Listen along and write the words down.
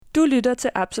Du lytter til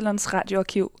Absalons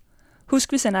radioarkiv.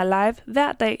 Husk, vi sender live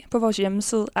hver dag på vores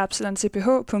hjemmeside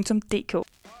absaloncph.dk.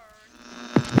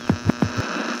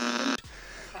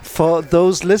 For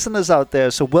those listeners out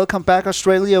there, so welcome back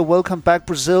Australia, welcome back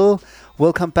Brazil,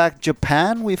 welcome back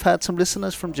Japan. We've had some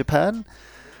listeners from Japan.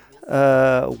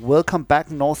 Welcome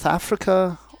back North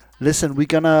Africa. Listen,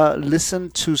 we're gonna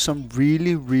listen to some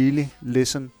really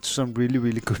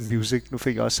good music. Nu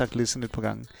fik jeg også sagt listen et par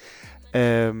gange.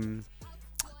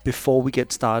 Before we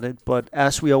get started, but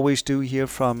as we always do here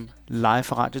from live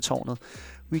fra Radiotårnet,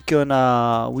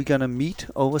 we're gonna meet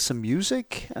over some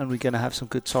music, and we're gonna have some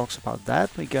good talks about that.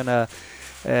 We're gonna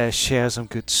share some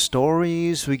good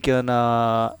stories. We're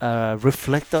gonna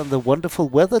reflect on the wonderful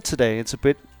weather today. It's a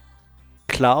bit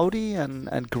cloudy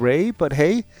and grey, but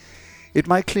hey, it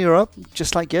might clear up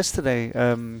just like yesterday.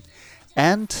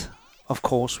 And of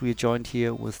course, we are joined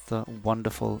here with the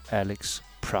wonderful Alex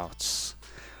Prout.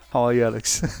 How are you,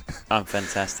 Alex? I'm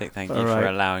fantastic. Thank you for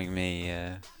allowing me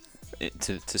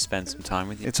to spend some time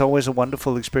with you. It's always a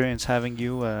wonderful experience having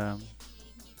you,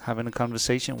 having a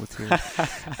conversation with you.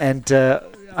 And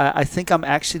I think I'm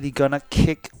actually going to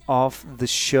kick off the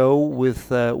show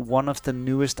with one of the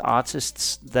newest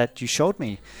artists that you showed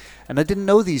me. And I didn't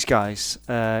know these guys.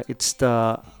 It's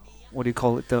the, what do you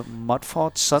call it, the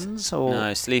Mudford Sons? Or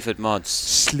no, Sleaford Mods.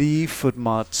 Sleaford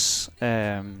Mods.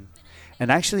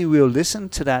 And actually, we'll listen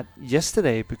to that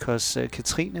yesterday because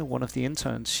Katrine, one of the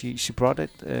interns, she brought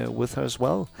it with her as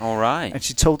well. All right. And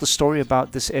she told the story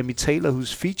about this Emmy Taylor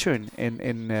who's featured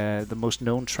in the most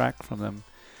known track from them,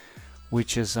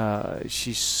 which is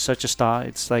she's such a star.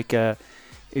 It's like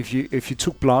if you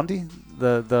took Blondie,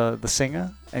 the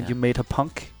singer, and you made her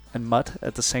punk and mud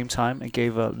at the same time and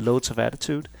gave her loads of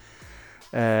attitude.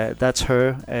 That's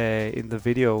her in the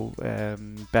video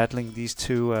battling these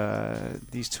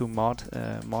two mod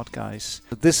guys.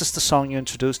 This is the song you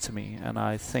introduced to me, and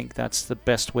I think that's the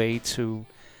best way to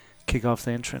kick off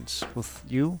the entrance with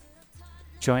you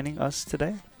joining us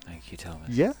today. Thank you, Thomas.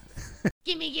 Yeah.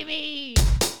 Gimme!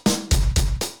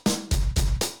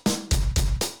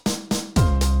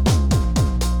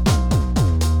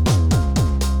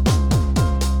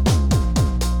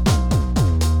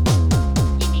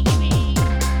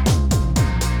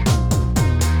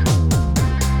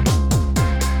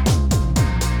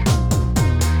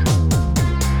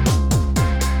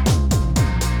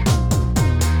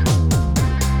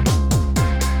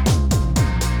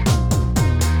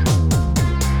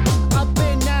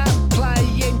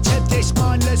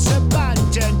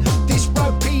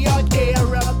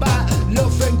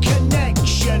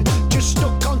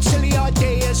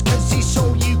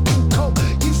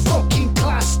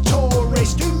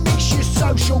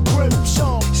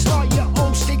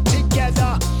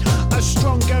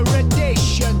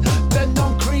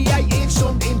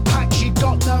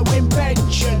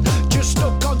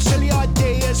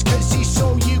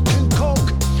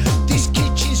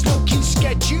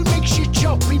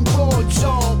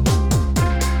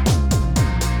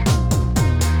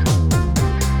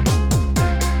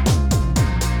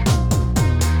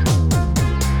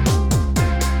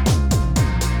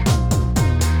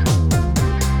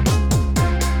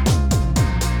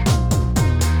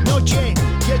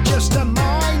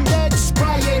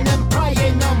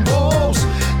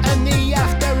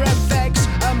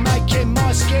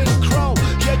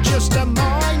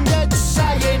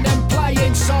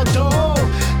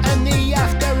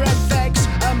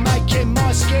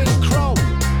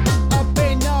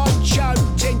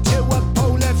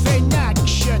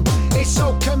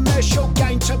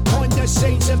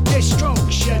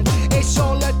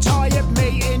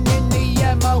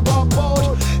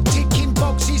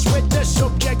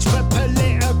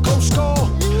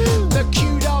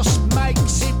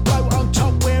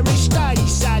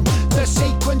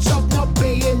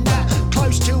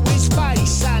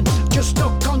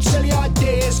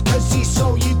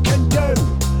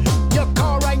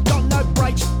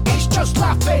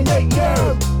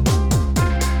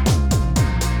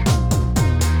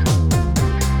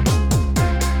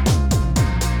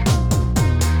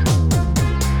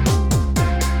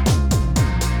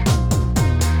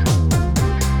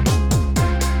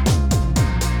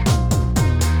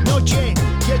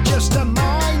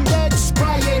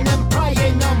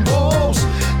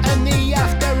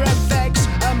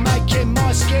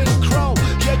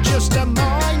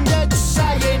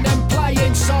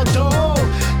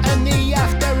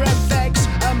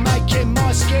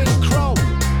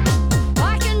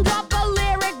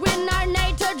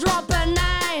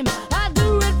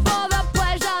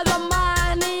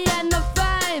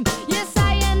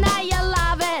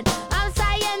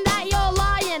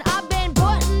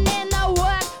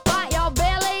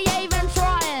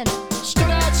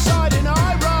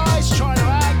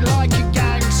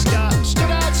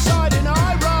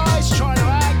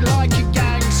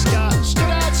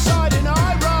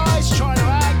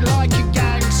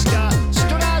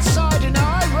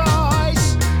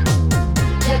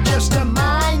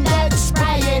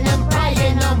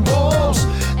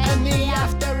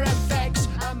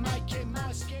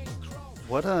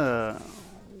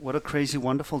 crazy,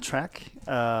 wonderful track.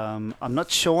 I'm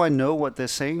not sure I know what they're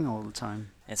saying all the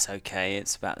time. It's okay.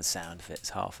 It's about the sound of it. It's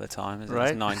half the time, isn't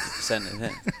Right. it? It's 90% of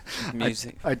it.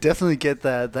 Music. I definitely get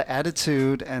the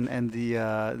attitude and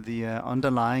the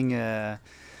underlying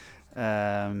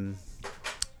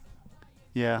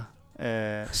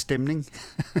stemning.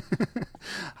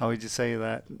 How would you say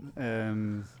that?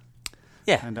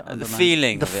 Yeah, and the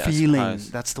feeling. The of it, feeling. I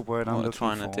suppose. That's the word I'm What we're looking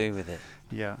trying for. to do with it.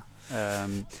 Yeah.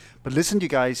 But listen, you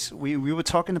guys, we were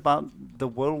talking about the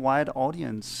worldwide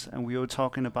audience, and we were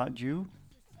talking about you,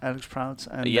 Alex Prout.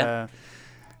 And Yeah.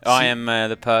 I am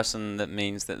the person that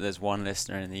means that there's one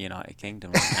listener in the United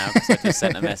Kingdom right now, because I just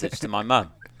sent a message to my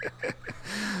mum.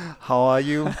 How are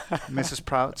you, Mrs.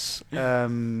 Prouts?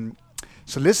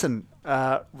 So listen,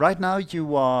 right now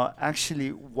you are actually,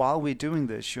 while we're doing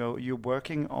this, you're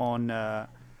working on a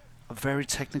very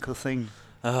technical thing.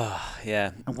 Oh,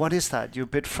 yeah. And what is that? You're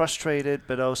a bit frustrated,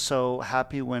 but also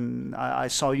happy when I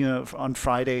saw you on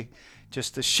Friday,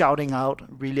 just shouting out,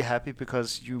 really happy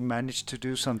because you managed to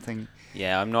do something.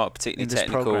 Yeah, I'm not a particularly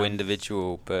technical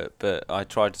individual, but I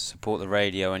try to support the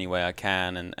radio any way I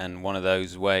can, and one of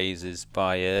those ways is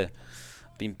by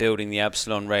been building the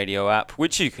Absalon Radio app,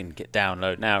 which you can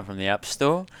download now from the App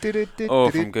Store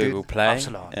or from Google Play.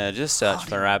 Just search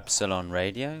for Absalon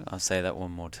Radio. I'll say that one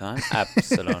more time.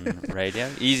 Absalon Radio.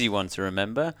 Easy one to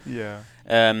remember. Yeah.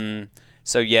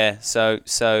 So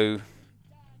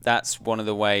that's one of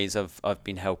the ways I've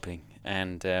been helping,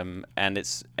 and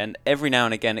every now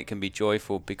and again it can be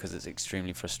joyful because it's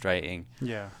extremely frustrating.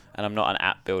 Yeah. And I'm not an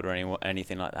app builder or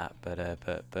anything like that,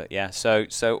 but yeah. So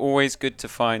always good to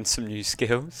find some new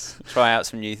skills, try out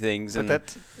some new things. But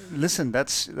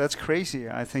that's crazy.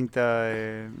 I think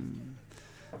I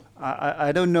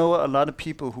don't know a lot of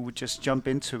people who would just jump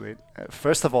into it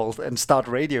first of all and start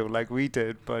radio like we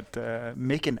did, but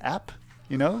make an app.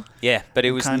 You know? Yeah, but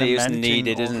it was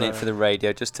needed, isn't it, for the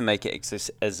radio, just to make it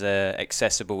as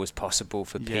accessible as possible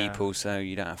for people, so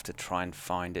you don't have to try and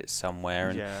find it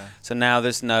somewhere. And so now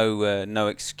there's no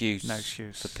excuse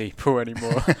for people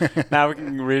anymore. Now we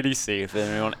can really see if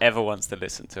anyone ever wants to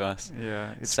listen to us.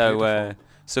 Yeah, it's so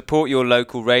support your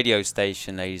local radio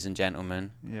station, ladies and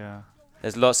gentlemen. Yeah,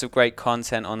 there's lots of great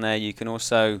content on there. You can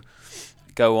also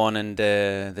go on and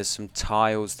there's some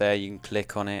tiles there. You can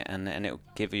click on it and it'll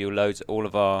give you all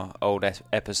of our old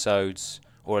episodes,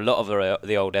 or a lot of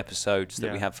the old episodes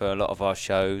that we have for a lot of our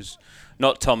shows.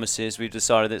 Not Thomas's. We've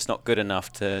decided it's not good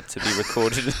enough to be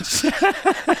recorded.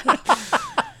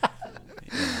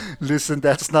 Listen,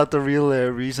 that's not the real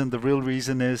reason. The real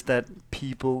reason is that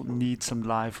people need some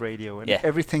live radio, and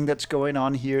everything that's going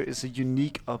on here is a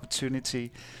unique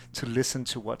opportunity to listen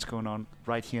to what's going on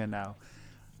right here and now.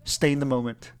 Stay in the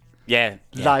moment. Yeah.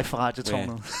 Live for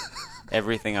Radiotårnet.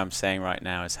 Everything I'm saying right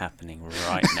now is happening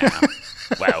right now.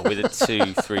 Well, with a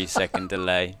 2-3 second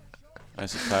delay, I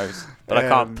suppose. But I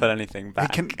can't put anything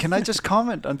back. Can I just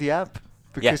comment on the app?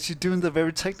 Because you're doing the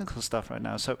very technical stuff right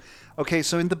now. So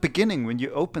in the beginning, when you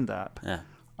open the app,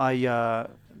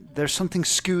 there's something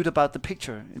skewed about the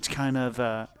picture. It's kind of...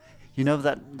 you know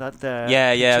that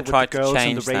I tried to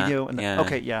change the radio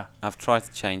that. I've tried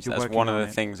to change that. That's one of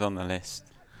the things on the list.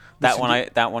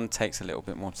 That one takes a little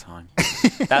bit more time.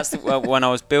 That's when I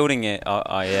was building it.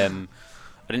 I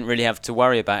didn't really have to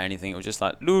worry about anything. It was just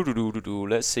like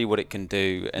let's see what it can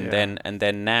do. And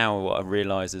then now what I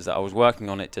realised is that I was working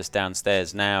on it just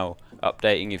downstairs now,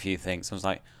 updating a few things. I was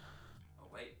like,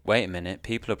 wait a minute,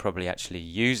 people are probably actually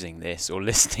using this or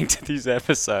listening to these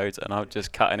episodes, and I'm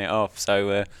just cutting it off.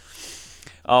 So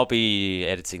I'll be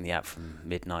editing the app from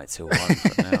midnight till 1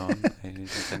 from now on.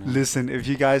 Listen, if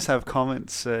you guys have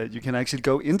comments, you can actually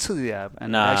go into the app.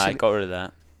 And I got rid of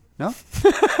that. No?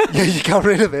 Yeah, you got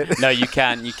rid of it. No, you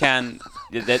can.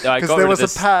 Because there was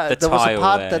a part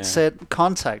that said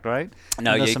contact, right?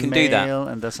 No, you can do that.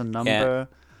 And there's a number. Yeah.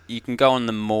 You can go on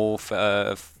the more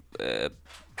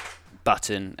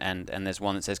button, and there's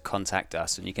one that says contact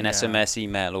us, and you can SMS,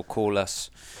 email, or call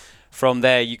us from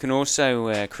there. You can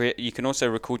also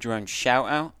record your own shout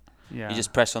out. You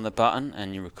just press on the button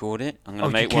and you record it. I'm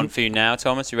going to make one for you now,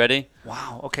 Thomas. You ready?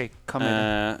 Wow. Okay, come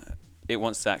in. It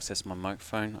wants to access my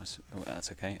microphone.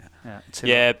 That's okay.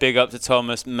 Yeah, big up to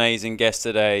Thomas. Amazing guest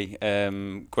today.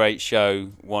 Great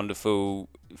show. Wonderful.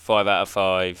 5 out of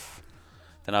 5.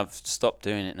 Then I've stopped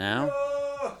doing it now.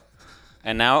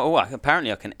 And now,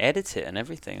 apparently I can edit it and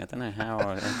everything. I don't know how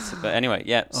I edit it. But anyway,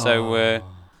 so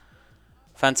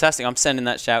fantastic. I'm sending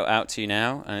that shout out to you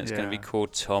now, and it's going to be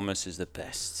called Thomas is the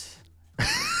best.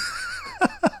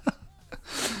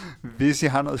 Hvis I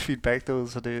har noget feedback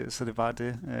derude, så det er bare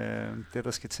det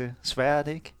der skal til. Sværere er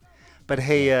det ikke. But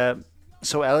hey,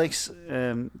 So Alex,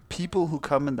 people who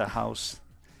come in the house,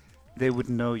 they would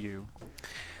know you.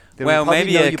 They well, would probably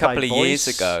maybe know a you by couple of voice. years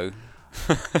ago.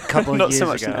 A couple Not of years so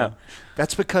much ago. now.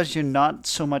 That's because you're not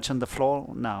so much on the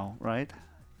floor now, right?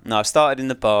 No, I started in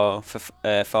the bar for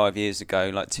 5 years ago,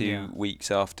 like 2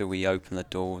 weeks after we opened the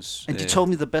doors. And you told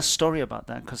me the best story about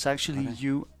that, because actually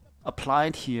you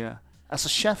applied here as a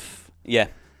chef. Yeah.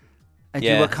 And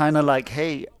you were kind of like,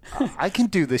 hey, I can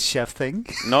do this chef thing.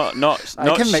 Not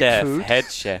I can chef, make food.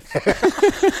 head chef.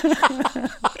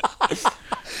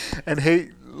 And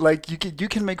hey, like you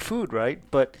can make food, right?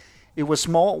 But it was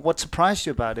more, what surprised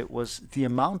you about it was the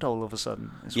amount all of a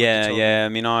sudden. Yeah. I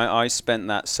mean, I spent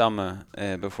that summer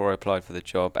before I applied for the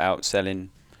job out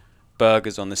selling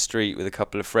burgers on the street with a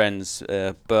couple of friends.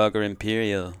 Burger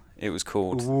Imperial, it was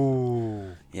called.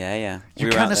 Ooh. Yeah. You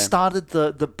kind of started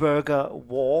the burger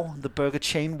war, the burger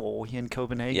chain war here in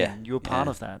Copenhagen. Yeah. You were part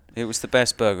of that. It was the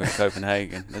best burger in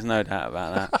Copenhagen. There's no doubt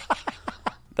about that.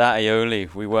 That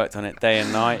aioli, we worked on it day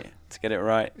and night to get it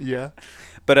right. Yeah.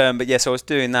 But yeah, so I was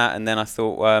doing that, and then I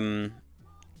thought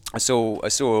I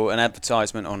saw an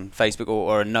advertisement on Facebook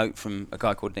or a note from a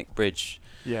guy called Nick Bridge,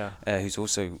 who's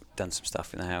also done some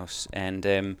stuff in the house, and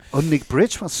Nick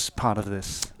Bridge was part of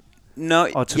this. No,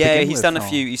 he's done a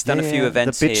few. He's done a few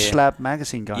events the Bitch here. Slap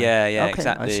magazine guy. Yeah, okay,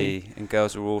 exactly. And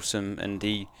girls are awesome, and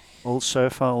he old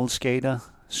surfer, old skater.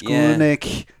 Skud,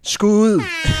 Nick. Skud.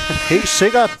 Helt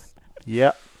sikkert.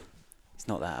 Yeah. It's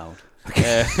not that old.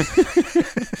 Okay.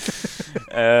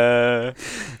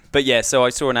 But yeah, so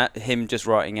I saw him just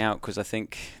writing out, because I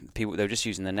think they were just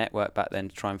using the network back then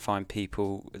to try and find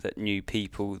people that knew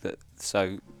people to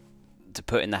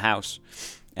put in the house,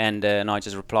 and I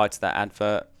just replied to that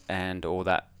advert or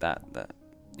that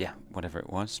whatever it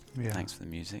was. Yeah. Thanks for the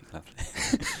music, lovely.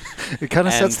 It kind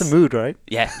of sets the mood, right?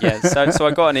 Yeah. So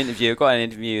I got an interview.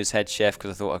 As head chef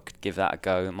because I thought I could give that a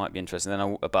go. It might be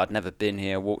interesting. But I'd never been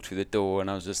here. I walked through the door and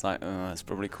I was just like, oh, that's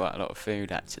probably quite a lot of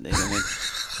food actually. I mean,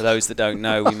 for those that don't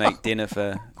know, we make dinner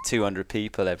for 200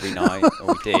 people every night,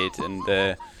 or we did,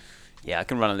 and I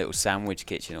can run a little sandwich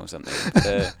kitchen or something.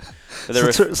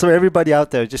 So everybody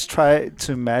out there, just try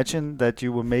to imagine that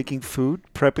you were making food,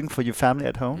 prepping for your family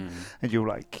at home, and you were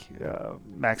like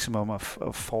maximum of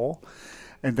 4.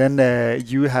 And then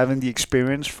you having the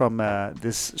experience from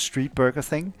this street burger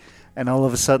thing, and all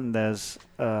of a sudden there's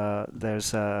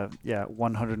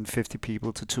 150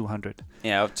 people to 200.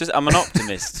 Yeah, I'm an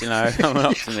optimist, I'm an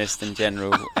optimist in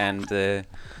general, and so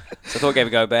I thought I'd give it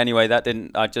a go. But anyway,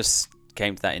 I just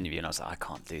came to that interview and I was like, I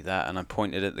can't do that. And I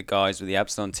pointed at the guys with the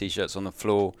Absalon t-shirts on the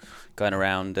floor, going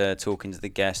around talking to the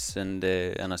guests, and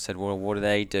I said, well, what do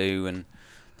they do? And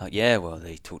like,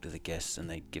 they talk to the guests and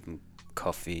they give them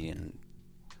coffee and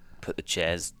put the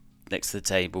chairs next to the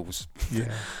tables.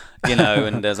 Yeah. And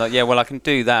I was like, I can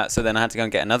do that. So then I had to go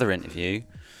and get another interview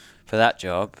for that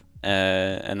job,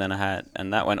 and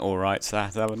that went all right. So I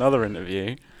had to have another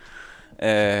interview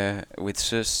with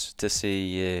Sus to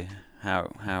see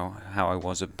how I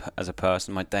was as a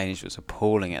person. My Danish was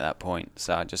appalling at that point,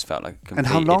 so I just felt like a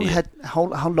complete idiot.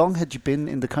 How long had you been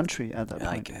in the country at that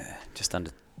point? Just under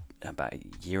about a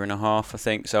year and a half, I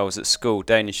think. So I was at school,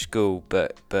 Danish school,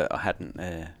 but I hadn't.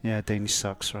 Danish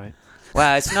sucks, right?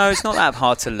 Well, it's not that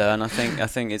hard to learn. I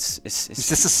think it's just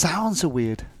the sounds are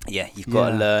weird. Yeah, you've got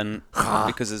to learn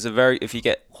because if you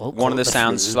get one of the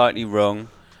sounds slightly wrong,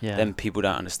 then people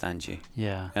don't understand you.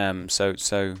 Yeah.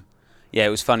 So. Yeah, it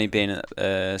was funny being at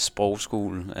Sprog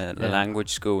school, the language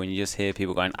school, and you just hear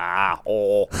people going,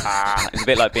 It's a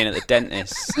bit like being at the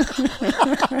dentist.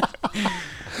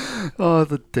 Oh,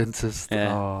 the dentist.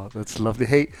 Yeah. Oh, that's lovely.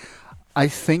 Hey, I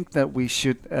think that we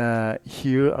should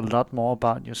hear a lot more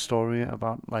about your story,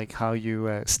 about like how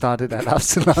you started at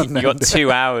Absalon. You got 2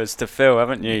 hours to fill,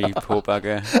 haven't you, you poor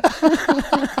bugger?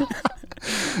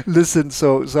 Listen,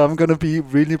 so I'm gonna be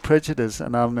really prejudiced,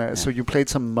 and so you played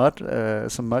some mud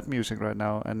music right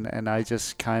now, and I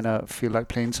just kind of feel like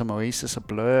playing some Oasis or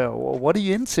Blur. What are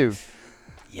you into?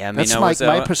 Yeah, I mean, that's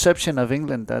my perception of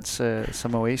England. That's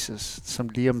some Oasis,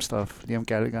 some Liam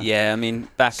Gallagher. Yeah, I mean,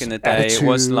 back in the day, Attitude, it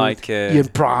was like Ian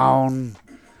Brown.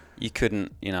 You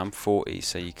couldn't, I'm 40,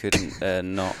 so you couldn't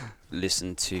not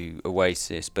listen to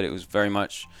Oasis, but it was very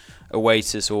much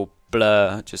Oasis or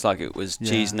Blur, just like it was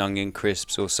cheese and onion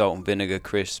crisps or salt and vinegar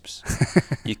crisps.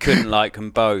 You couldn't like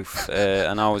them both,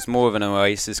 and I was more of an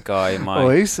Oasis guy in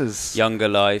my younger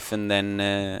life, and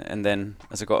then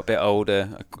as I got a bit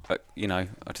older, I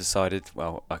decided,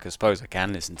 well, I suppose I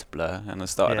can listen to Blur, and I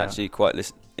started actually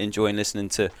quite enjoying listening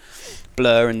to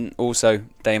Blur, and also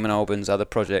Damon Albarn's other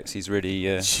projects. He's really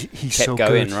kept so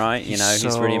going, good. right?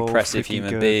 He's really impressive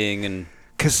human being, and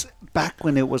Because back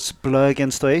when it was Blur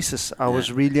against Oasis, I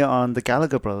was really on the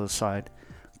Gallagher brothers side.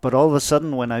 But all of a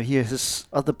sudden, when I hear his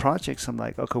other projects, I'm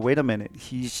like, okay, wait a minute.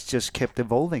 He's just kept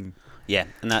evolving. Yeah,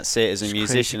 and that's it as a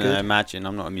musician. And I imagine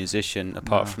I'm not a musician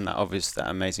apart from that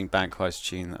amazing Bankhouse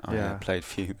tune that I played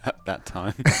for you at that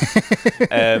time.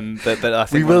 But I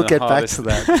think we will get back to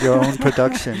that. Your own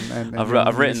production. And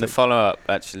I've written the follow-up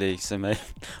actually. So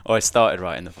I started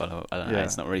writing the follow-up. I don't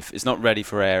know. It's not ready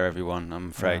for air, everyone.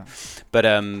 I'm afraid.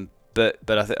 Yeah.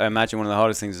 But I imagine one of the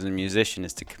hardest things as a musician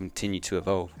is to continue to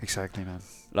evolve. Exactly, man.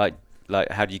 Like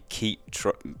how do you keep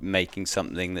making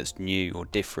something that's new or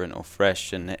different or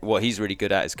fresh? And what he's really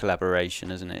good at is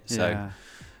collaboration, isn't it? So.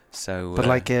 But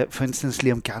for instance,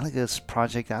 Liam Gallagher's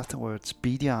project afterwards,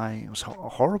 Beady Eye, was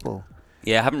horrible.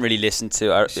 Yeah, I haven't really listened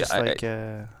to. He's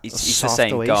the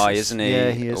same Oasis guy, isn't he? Yeah,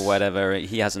 he is. Or whatever.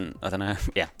 He hasn't. I don't know.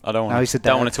 Yeah, I don't want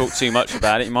to talk too much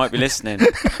about it. He might be listening.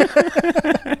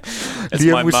 It's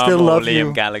Liam, my we mum still or love Liam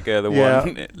you. Gallagher, the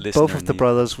one listener. Both of the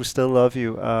brothers, we still love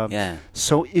you. Yeah.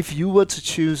 So, if you were to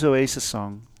choose Oasis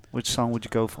song, which song would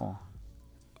you go for?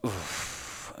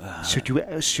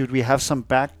 Should we have some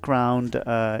background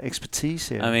expertise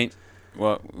here? I mean.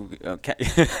 Well, okay.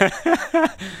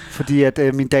 Fordi at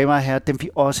mine damer og herrer, dem vi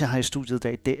også har i studiet i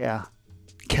dag, det er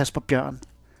Kasper Bjørn,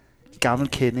 gammel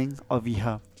kending, og vi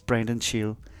har Brandon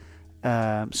Chill.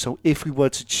 So if we were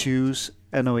to choose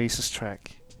an Oasis track,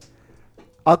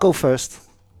 I'll go first.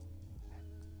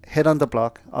 Head on the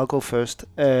block, I'll go first.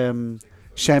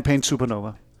 Champagne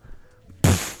Supernova.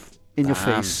 In your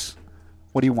face.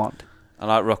 What do you want? I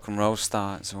like Rock and Roll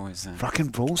Star. It's always Rock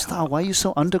and Roll Star? Why are you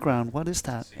so underground? What is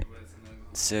that?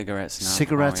 Cigarettes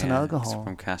and alcohol. Alcohol. It's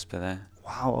from Casper there.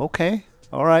 Wow, okay.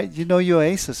 All right, you know your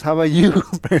Oasis. How about you,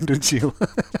 Brandon Chill? I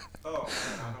don't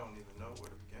even know where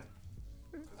to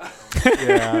begin.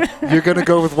 Yeah, you're going to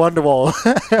go with Wonderwall.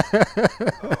 Oh,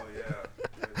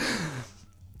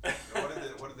 yeah.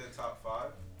 What are the top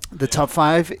 5? The top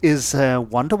 5 is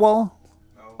Wonderwall,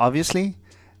 obviously.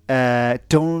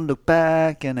 Don't Look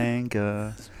Back in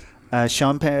Anger.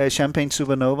 Champagne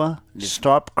Supernova.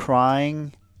 Stop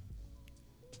Crying.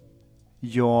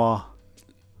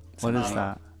 What is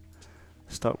that?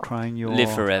 Stop Crying Your...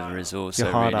 Live Forever is also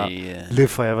really... Live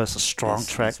Forever is a strong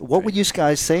track. What were you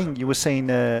guys saying? You were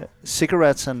saying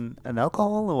cigarettes and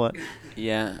alcohol or what?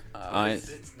 Yeah.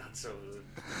 It's not so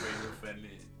radio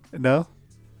friendly. No?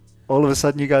 All of a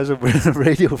sudden you guys are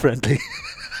radio friendly.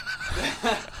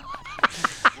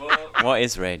 What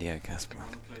is radio, Casper?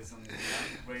 Play some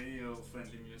radio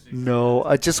friendly music. No,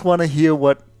 I just want to hear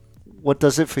what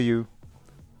does it for you.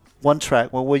 One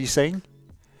track. What were you saying?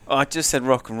 Oh, I just said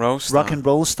Rock and Roll Star. Rock and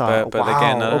Roll Star. But wow,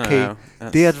 again, I don't okay. know.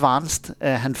 Det er advanced.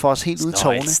 Han får os helt ud i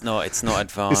tårne. It's not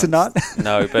advanced. Is it not?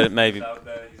 No, but maybe.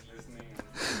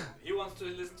 He wants to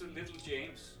listen to Little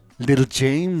James. Little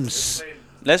James.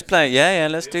 Let's play.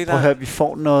 Yeah, let's do that. Prøv at høre, vi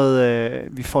får noget.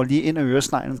 Vi får lige ind af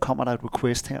øresneglen, kommer der et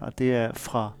request her, og det er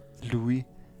fra Louis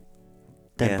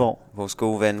Danborg. Ja, vores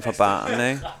gode ven fra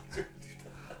baren, ikke?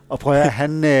 Og prøv at høre,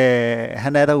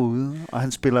 han er derude, og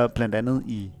han spiller blandt andet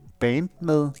i band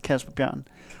med Kasper Bjørn.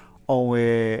 Og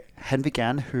han vil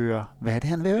gerne høre, hvad er det,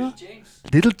 han vil høre?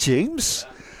 Little James.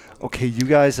 Okay, you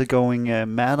guys are going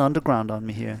mad underground on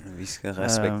me here. Vi skal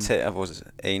respektere vores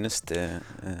eneste...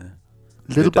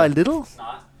 Little by little?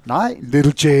 Nej,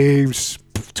 Little James.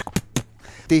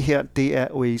 Det her, det er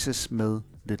Oasis med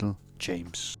Little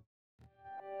James.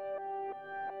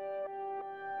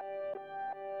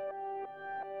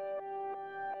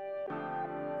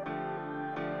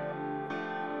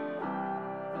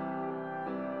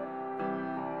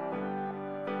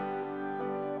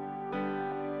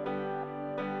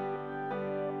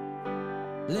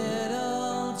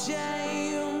 Little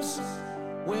James,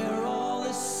 we're all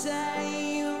the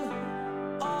same.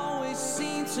 Always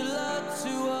seem to look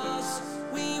to us.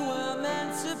 We were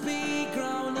meant to be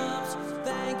grown-ups.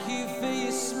 Thank you for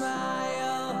your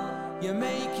smile. You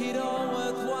make it all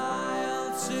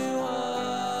worthwhile to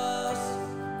us.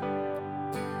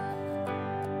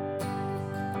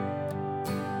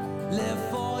 Live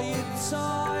for your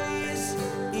toys,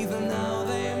 even though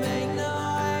they make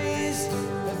noise.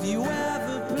 Have you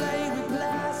ever played with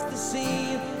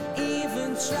plasticine?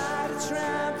 Even tried a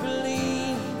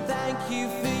trampoline? Thank you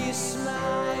for your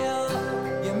smile.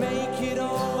 You make it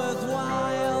all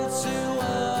worthwhile to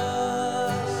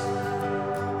us.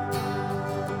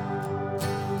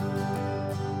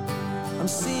 I'm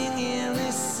singing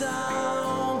this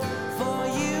song for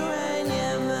you and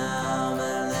your mom,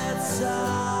 and that's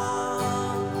all.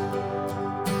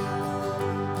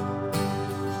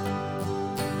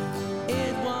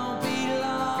 It won't be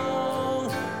long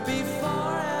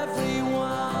before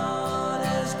everyone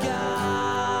has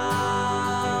gone.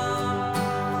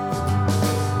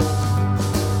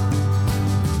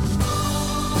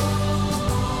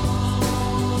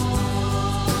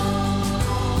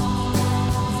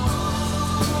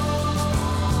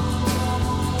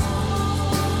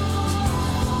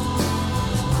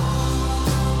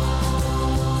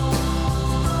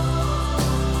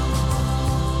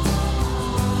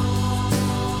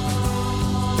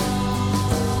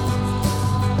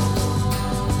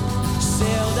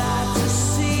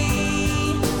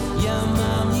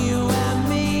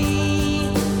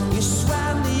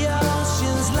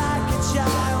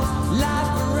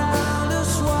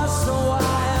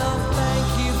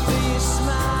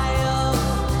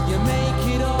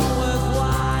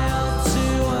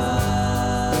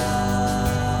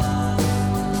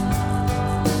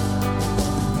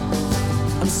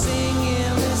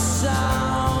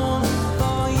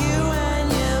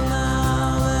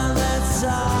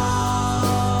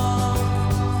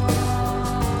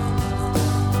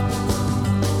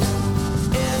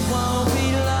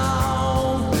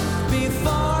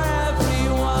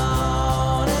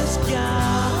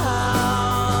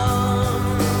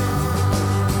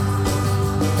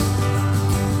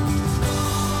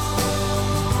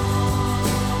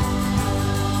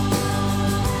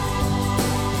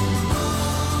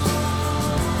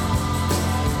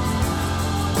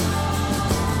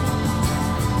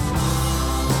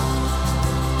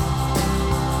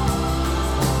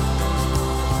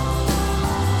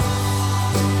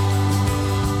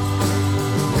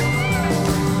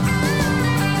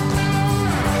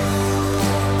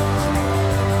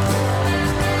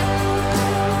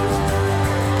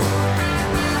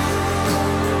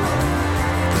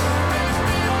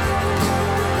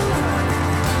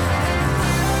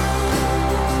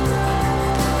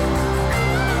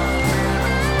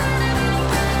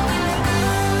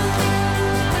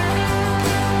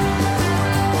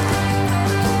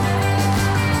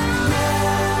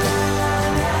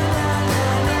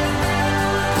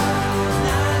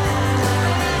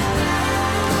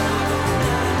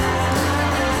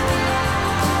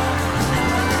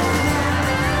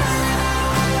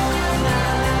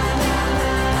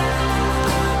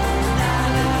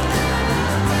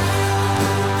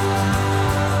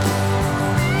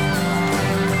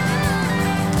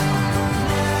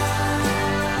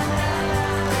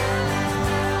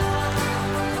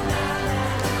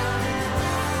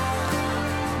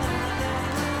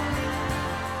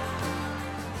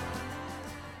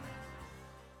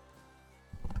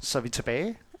 så er vi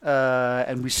tilbage.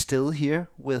 And we're still here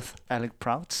with Alex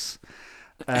Prout.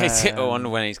 I wonder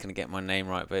when he's going to get my name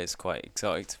right, but it's quite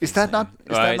exotic to Is that not?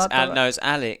 No, it's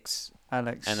Alex.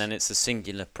 Alex. And then it's a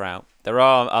singular Prout. There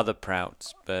are other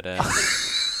Prouts, but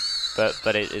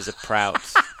but it is a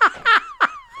Prout.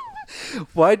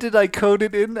 Why did I code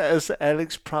it in as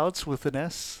Alex Prout with an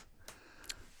S?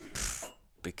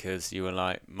 Because you were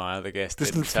like, my other guest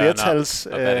This didn't is turn up. flertals,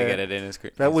 I better get it in as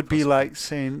quick. That would be like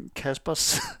saying Kasper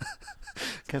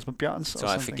Bjørns. So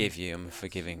I forgive you. I'm a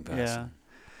forgiving person. Yeah.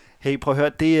 Hey, prøv at høre,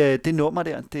 det nummer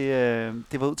der,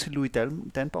 det var ud til Louis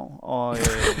Danborg. Og,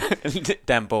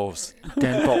 Danborgs.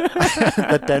 Danborg.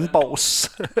 The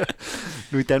Danborgs.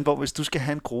 Louis Danborg, hvis du skal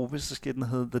have en gruppe, så skal den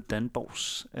hedde The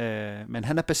Danborgs. Men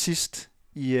han er bassist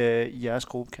i jeres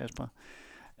gruppe, Kasper.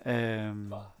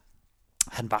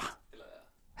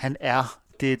 Han er.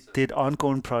 Det er et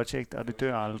ongoing project, og det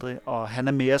dør aldrig. Og han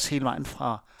er med os hele vejen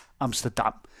fra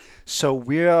Amsterdam. So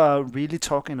we're really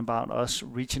talking about us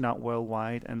reaching out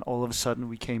worldwide, and all of a sudden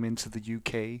we came into the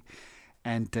UK,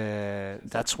 and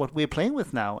that's what we're playing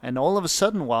with now. And all of a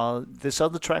sudden, while this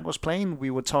other track was playing, we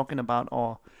were talking about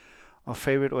our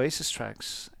favorite Oasis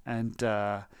tracks, and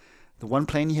the one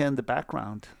playing here in the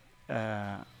background,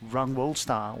 Wrong World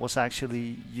Star, was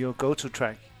actually your go-to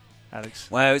track, Alex.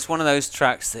 Well, it's one of those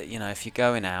tracks that, if you're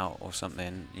going out or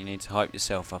something, you need to hype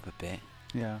yourself up a bit.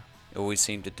 Yeah. It always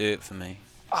seemed to do it for me.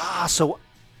 So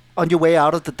on your way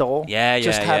out of the door,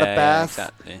 just had a bath,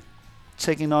 exactly.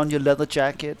 Taking on your leather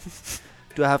jacket.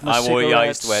 Do I have no cigarettes? I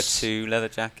used to wear 2 leather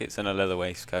jackets and a leather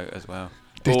waistcoat as well.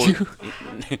 Did you?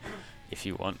 If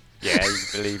you want. Yeah, you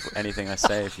can believe anything I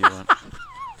say if you want.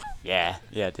 Yeah,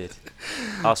 I did.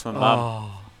 Ask my mum.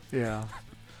 Oh, yeah.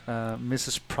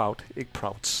 Mrs. Prout, ikke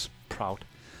Prouts, Prout.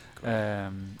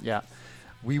 Yeah,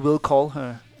 we will call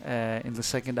her in the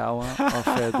second hour of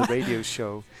the radio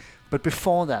show. But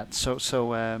before that,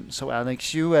 so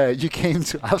Alex, you came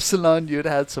to Absalon. You'd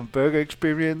had some burger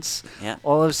experience. Yeah.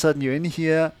 All of a sudden, you're in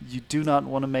here. You do not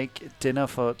want to make dinner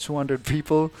for 200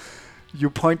 people. You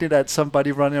pointed at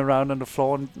somebody running around on the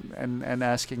floor and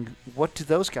asking, "What do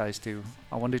those guys do?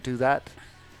 I want to do that."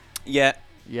 Yeah.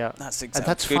 Yeah. That's exactly. And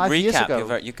that's good 5 years recap.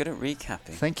 ago. You're good at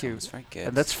recapping. Thank you. That's very good.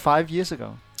 And that's 5 years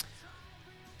ago.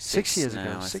 6 years now,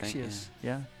 ago. I 6 think, years.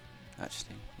 Yeah.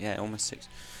 Actually, yeah, almost 6.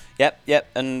 Yep.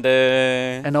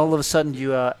 And all of a sudden,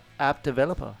 you are app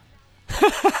developer.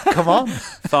 Come on.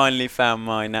 Finally found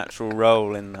my natural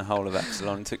role in the whole of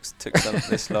Absalon. Took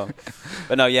this long.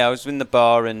 But no, yeah, I was in the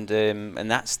bar, and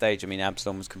that stage,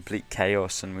 Absalon was complete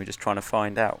chaos, and we were just trying to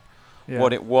find out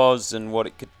what it was and what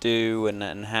it could do,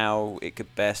 and how it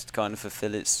could best kind of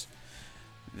fulfill its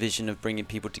vision of bringing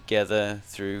people together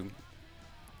through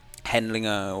handling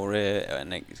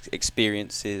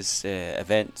experiences,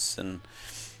 events,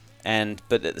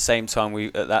 but at the same time, we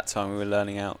were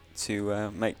learning how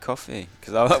to make coffee,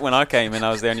 because when I came in, I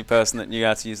was the only person that knew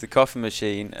how to use the coffee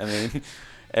machine.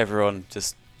 Everyone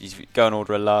just, you go and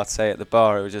order a latte at the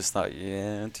bar. It was just like,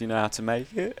 yeah, do you know how to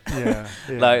make it? Yeah.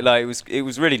 It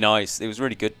was really nice. It was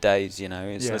really good days.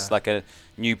 It's just like a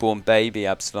newborn baby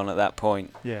Absalon at that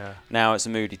point. Yeah. Now it's a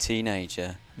moody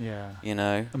teenager. Yeah.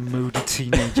 A moody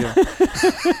teenager.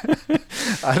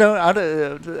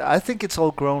 I think it's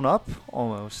all grown up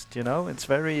almost. It's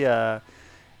very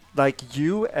like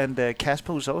you and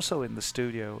Kasper, who's also in the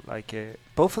studio. Like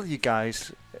both of you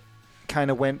guys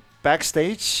kind of went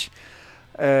backstage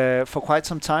for quite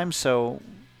some time. So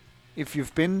if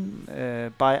you've been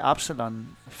by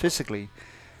Absalon physically,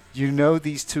 you know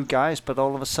these two guys, but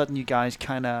all of a sudden you guys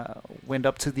kind of went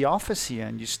up to the office here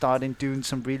and you started doing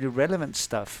some really relevant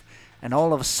stuff. And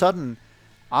all of a sudden,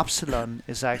 Absalon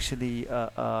is actually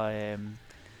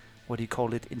what do you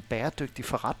call it? En bæredygtig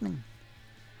forretning.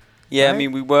 Yeah,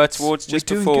 right? We were towards just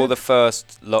before good. The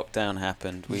first lockdown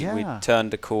happened. We Yeah.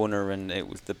 turned a corner, and it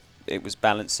was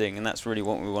balancing, and that's really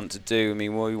what we want to do. We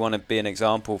want to be an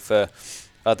example for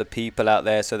other people out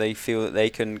there, so they feel that they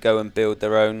can go and build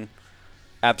their own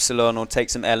Absalon, or take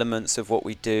some elements of what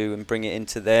we do and bring it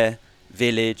into their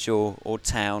village or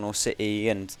town or city,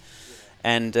 and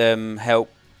help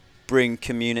bring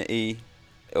community,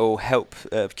 or help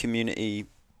community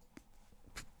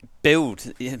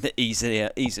build easier.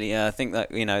 I think that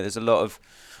there's a lot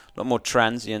more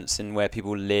transience in where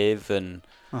people live, and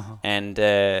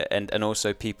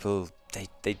also people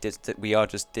we are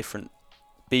just different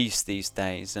beasts these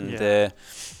days,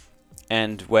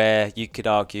 and where you could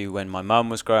argue when my mum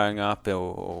was growing up,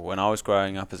 or when I was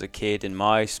growing up as a kid, in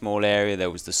my small area there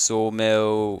was the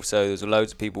sawmill, so there was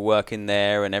loads of people working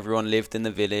there, and everyone lived in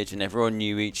the village, and everyone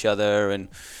knew each other, and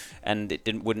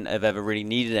it wouldn't have ever really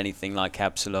needed anything like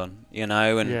Absalon,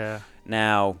 and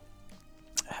now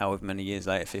however many years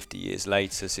later, 50 years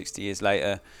later, 60 years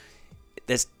later,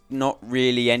 there's not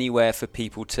really anywhere for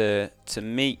people to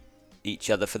meet each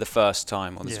other for the first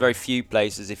time. Or there's very few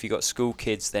places. If you've got school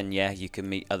kids, then you can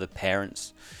meet other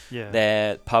parents. Yeah.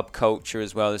 Their pub culture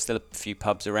as well. There's still a few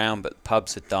pubs around, but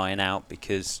pubs are dying out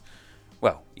because,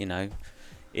 well,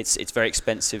 it's very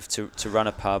expensive to run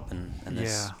a pub,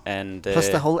 and plus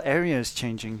the whole area is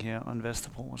changing here on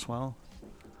Vesterbro as well,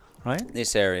 right?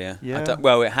 This area, yeah.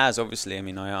 Well, it has obviously. I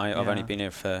mean, I've only been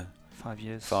here for 5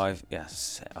 years.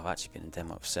 Yes, I've actually been in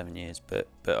Denmark for 7 years, but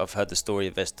I've heard the story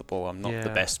of Vesterbro. I'm not the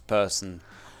best person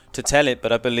to tell it,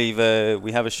 but I believe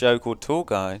we have a show called Tour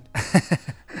Guide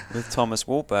with Thomas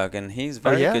Warburg, and he's a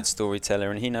very good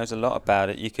storyteller, and he knows a lot about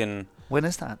it. You can. When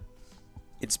is that?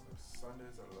 It's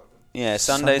Sundays at 11. Yeah,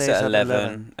 Sundays at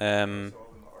 11.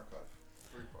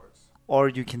 Or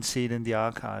you can see it in the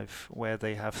archive where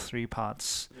they have 3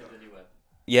 parts.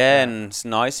 Yeah, and it's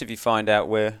nice if you find out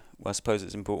where. Well, I suppose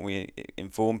it's important we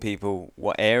inform people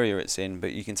what area it's in,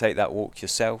 but you can take that walk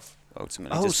yourself.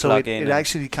 Ultimately, just so plug in. It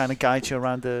actually kind of guides you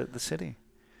around the city.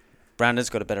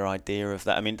 Brandon's got a better idea of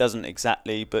that. I mean, it doesn't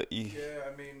exactly, but you. Yeah,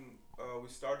 I mean, we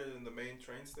started in the main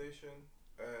train station,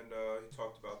 and he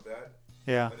talked about that.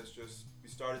 Yeah. And it's just we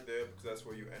started there because that's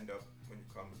where you end up when you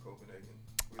come to Copenhagen.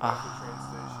 We left the train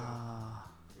station.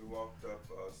 We walked up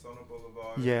Sonne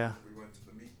Boulevard. Yeah. We went to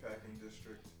the meatpacking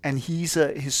district. And he's a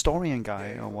historian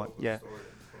guy, or what? Yeah.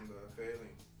 From the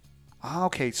Failing.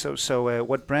 Okay. So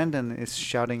what Brandon is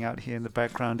shouting out here in the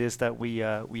background is that we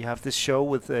have this show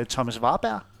with Thomas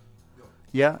Warburg.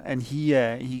 Yeah, and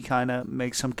he kind of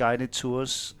makes some guided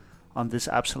tours on this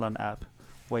Absalon app,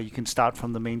 where you can start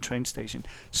from the main train station.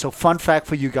 So fun fact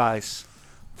for you guys.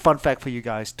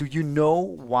 Do you know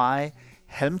why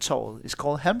Helmtorvet is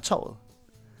called Helmtorvet?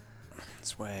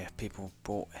 It's where people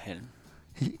bought helm.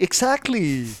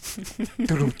 Exactly.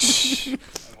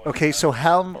 Okay, so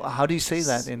helm. How do you say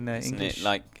that in English? It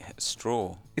like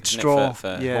straw. It's straw it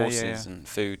for horses and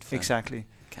food. For exactly.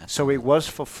 cattle. So it was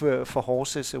for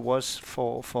horses. It was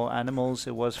for animals.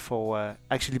 It was for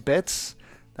actually beds.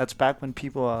 That's back when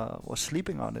people were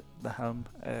sleeping on it. The helm.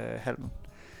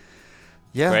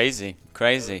 Yeah.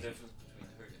 Crazy.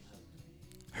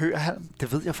 Hø og halm.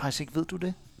 Det ved jeg faktisk ikke. Ved du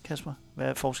det, Kasper? Hvad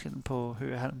er forskellen på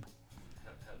hø og halm?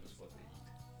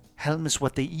 Helm is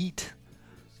what they eat.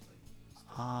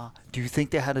 Do you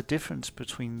think they had a difference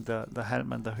between the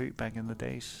helm and the hø back in the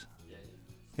days?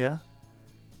 Yeah?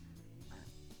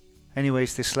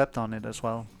 Anyways, they slept on it as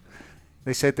well.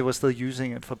 They said they were still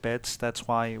using it for beds. That's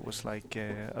why it was like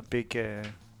a big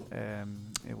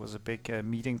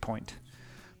meeting point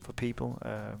for people.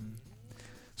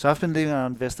 So I've been living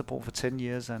on Vesterbro for 10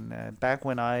 years, and back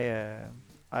when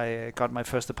I got my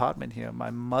first apartment here, my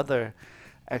mother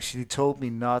actually told me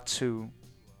not to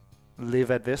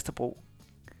live at Vesterbro.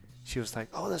 She was like,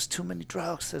 "Oh, there's too many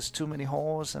drugs, there's too many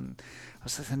whores," and I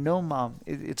was like, "No, Mom,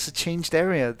 it's a changed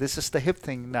area. This is the hip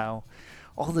thing now.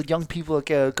 All the young people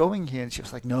are going here." And she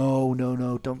was like, no,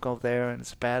 don't go there, and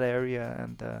it's a bad area.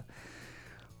 And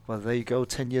well, there you go,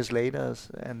 10 years later,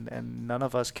 and none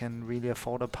of us can really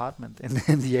afford an apartment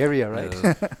in the area, right?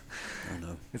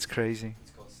 No. It's crazy.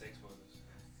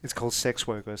 It's called sex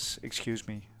workers. Excuse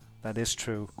me. That is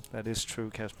true,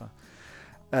 Kasper.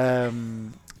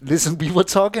 Listen, we were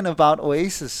talking about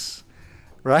Oasis,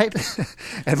 right?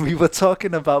 And we were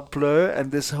talking about Blur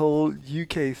and this whole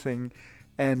UK thing.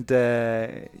 And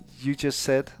you just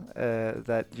said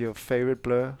that your favorite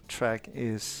Blur track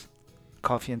is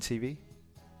Coffee and TV?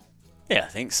 Yeah, I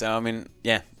think so. I mean,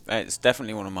 yeah, it's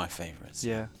definitely one of my favorites.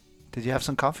 Yeah. Did you have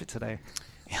some coffee today?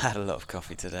 I had a lot of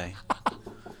coffee today.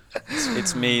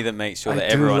 It's me that makes sure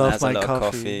that everyone has a lot of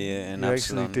coffee in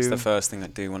Absalon. It's the first thing I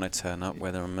do when I turn up,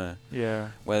 whether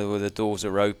whether the doors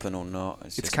are open or not.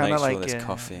 It's just make sure there's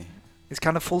coffee. It's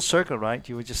kind of full circle, right?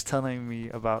 You were just telling me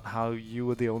about how you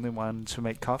were the only one to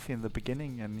make coffee in the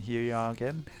beginning, and here you are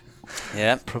again.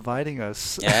 Yeah. Providing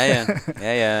us. Yeah.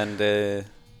 And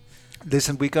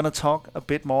listen, we're going to talk a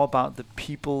bit more about the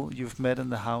people you've met in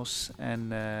the house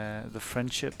and the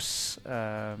friendships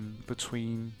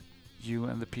between you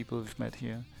and the people we've met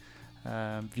here.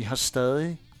 Vi har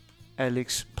stadig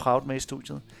Alex Prout med i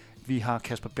studiet. Vi har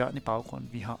Kasper Bjørn i baggrund.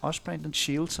 Vi har også Brandon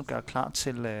Shield, som gør klar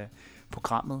til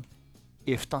programmet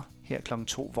efter her klokken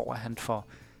 2, hvor han får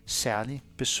særlig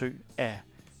besøg af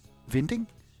Winding.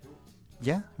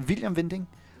 Ja, William Winding.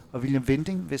 Og William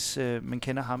Winding, hvis man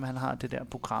kender ham, han har det der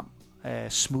program,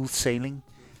 Smooth Sailing.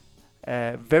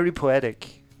 Very poetic.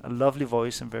 A lovely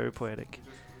voice and very poetic.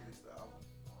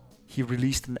 He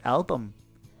released an album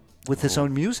with his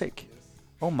own music.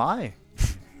 Oh my.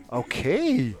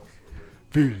 Okay.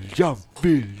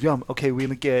 William. Okay, we're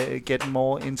gonna get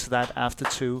more into that after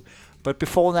 2. But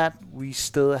before that, we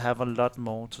still have a lot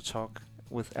more to talk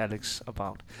with Alex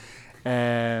about.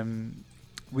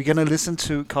 We're gonna listen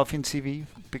to Coffee and TV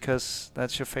because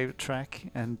that's your favorite track,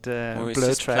 and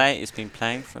Blur track. It's been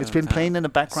playing for. It's been playing in the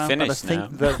background, but I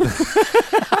think now.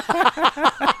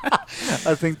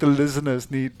 I think the listeners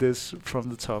need this from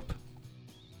the top.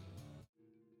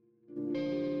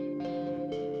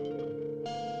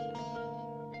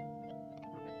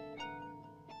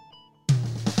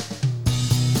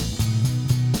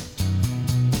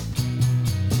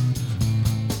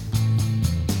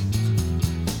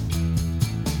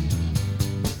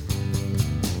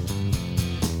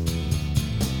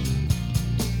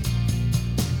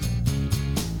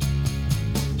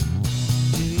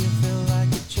 Do you feel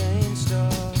like a chain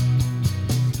store?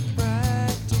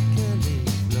 Practically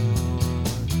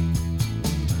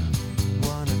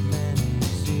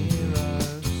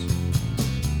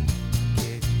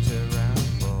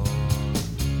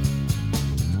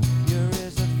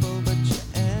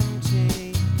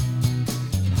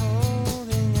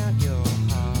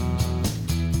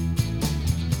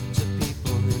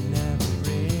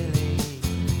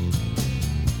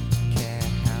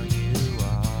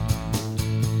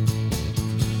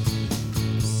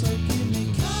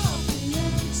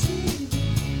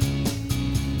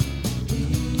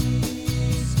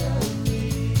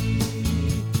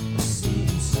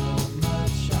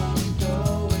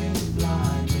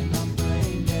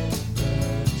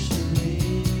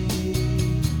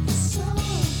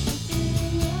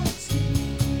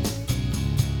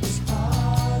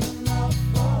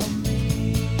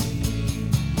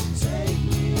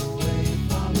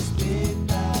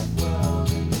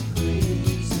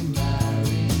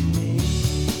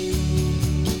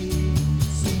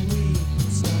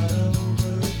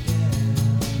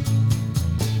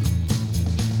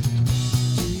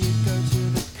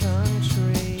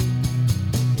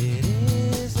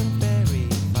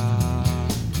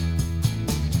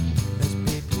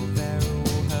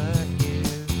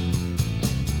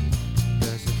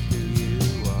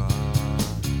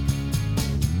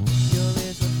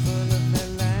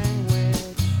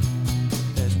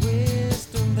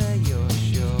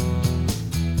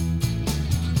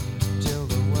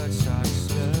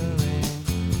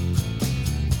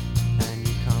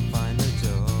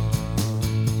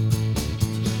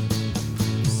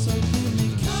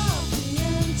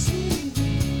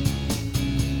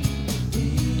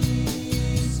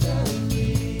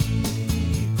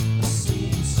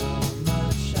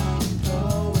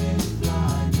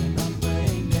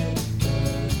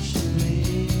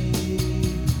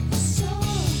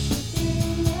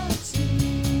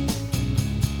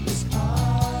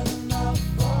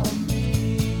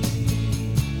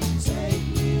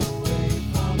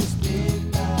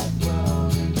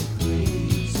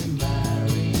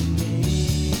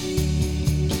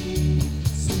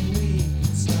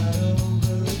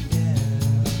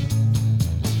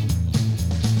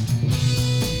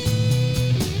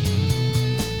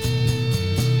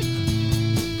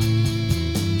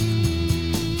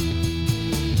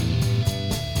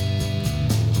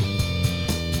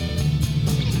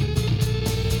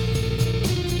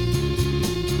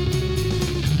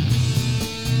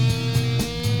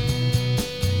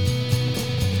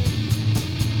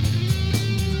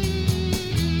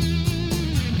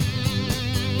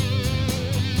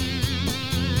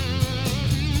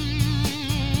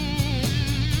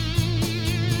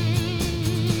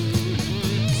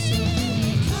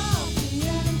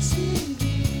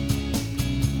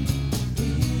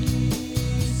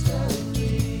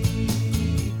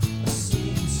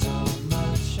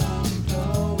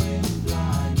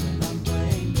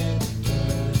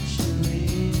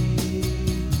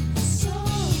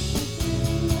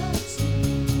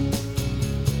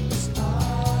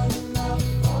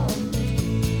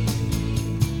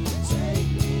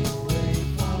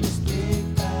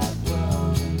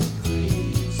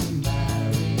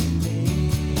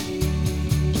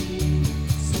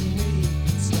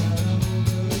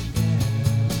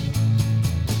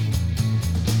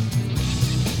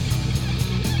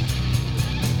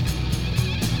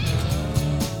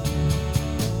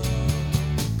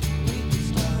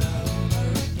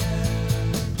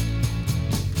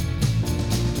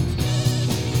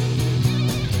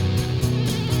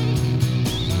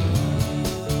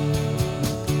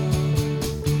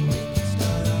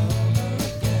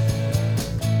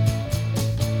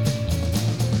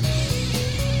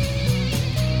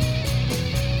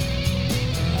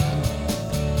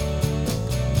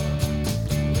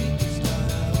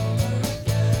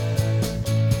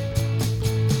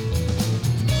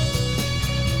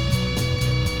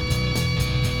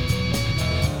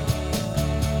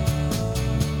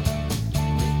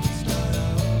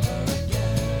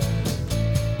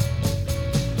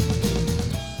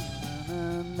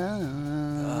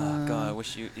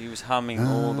was humming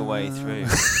all the way through.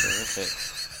 Terrific.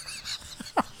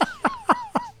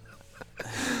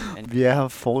 Vi er her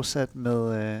fortsat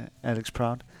med Alex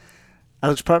Prout.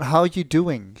 Alex Prout, how are you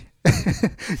doing?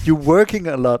 You're working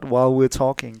a lot while we're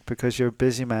talking because you're a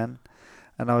busy man.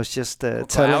 And I was just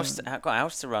telling... I've got a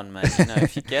house to run, mate. You know,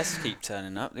 if your guests keep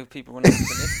turning up, people will not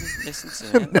listen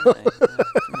to it.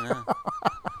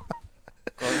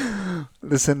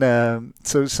 Listen,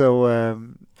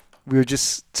 we were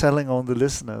just telling all the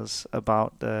listeners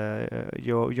about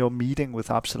your meeting with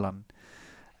Absalon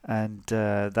and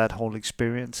that whole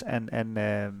experience. And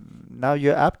now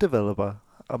you're app developer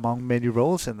among many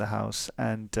roles in the house.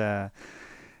 And...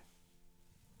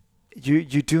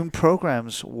 You're doing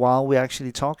programs while we're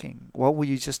actually talking. What were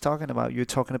you just talking about? You're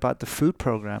talking about the food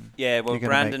program. Yeah, well,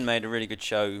 Brandon made a really good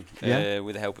show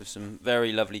with the help of some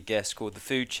very lovely guests called The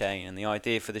Food Chain. And the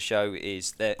idea for the show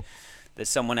is that there's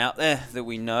someone out there that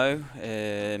we know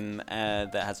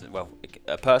that has,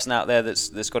 a person out there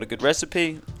that's got a good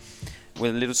recipe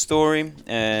with a little story.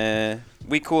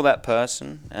 We call that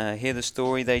person, hear the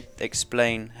story, they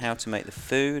explain how to make the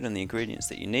food and the ingredients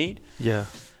that you need. Yeah.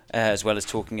 As well as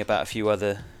talking about a few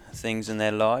other things in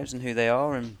their lives and who they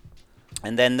are, and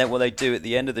then what they do at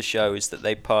the end of the show is that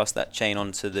they pass that chain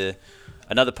on to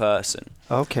another person.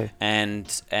 Okay. And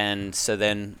so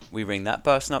then we ring that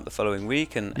person up the following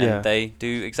week, and they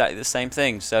do exactly the same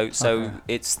thing. So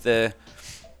it's the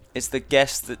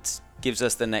guest that gives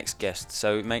us the next guest.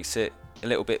 So it makes it a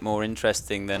little bit more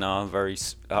interesting than our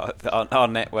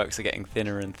networks are getting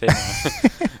thinner and thinner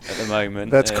at the moment.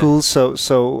 That's cool.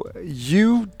 So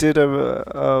you did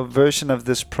a version of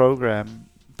this program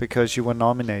because you were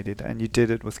nominated, and you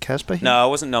did it with Kasper? No, I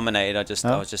wasn't nominated.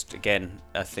 I was just again.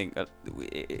 I think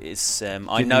it's.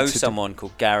 I know someone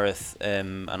called Gareth,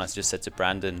 and I just said to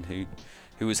Brandon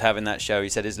who was having that show. He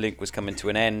said his link was coming to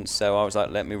an end, so I was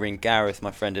like, let me ring Gareth,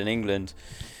 my friend in England,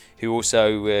 who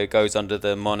also goes under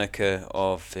the moniker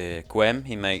of Gwem.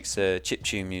 He makes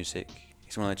chiptune music.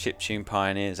 He's one of the chiptune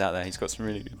pioneers out there. He's got some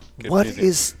really good What music.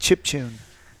 is chiptune?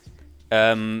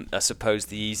 I suppose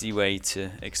the easy way to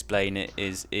explain it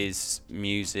is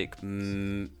music.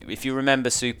 If you remember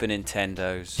Super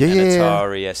Nintendos and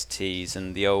Atari STs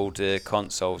and the old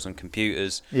consoles and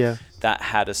computers, that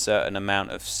had a certain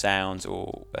amount of sounds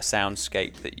or a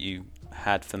soundscape that you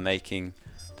had for making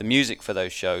the music for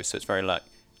those shows. So it's very like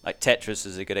Tetris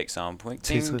is a good example.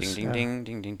 Ding, ding, ding, ding,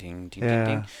 ding, ding, ding,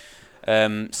 ding,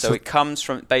 ding. So it comes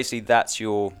from basically that's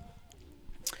your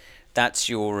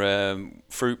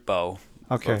fruit bowl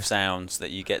of sounds that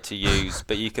you get to use,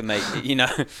 but you can make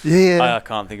I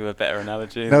can't think of a better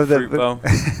analogy than fruit bowl.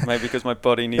 Maybe because my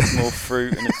body needs more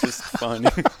fruit, and it's just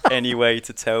finding any way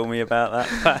to tell me about that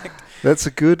fact. That's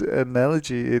a good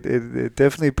analogy. It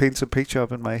definitely paints a picture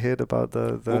up in my head about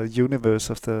the universe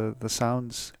of the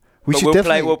sounds.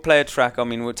 We'll play a track. I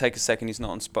mean, we'll take a second. He's not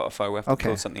on Spotify. We'll have to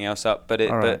pull something else up. But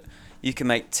you can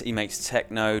make. He makes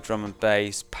techno, drum and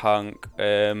bass, punk,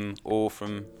 all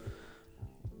from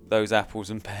those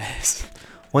apples and pears.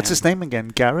 What's his name again?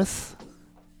 Gareth?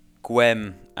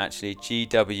 Gwem, actually.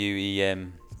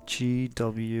 Gwem.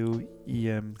 Gwem.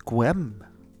 Gwem.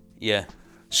 Yeah.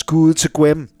 Skud til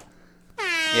Gwem.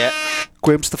 Yeah.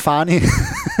 Gwen Stefani.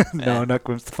 No, not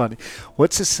Gwen Stefani.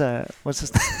 What's his name?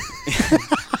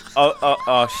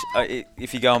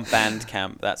 If you go on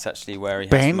Bandcamp, that's actually where he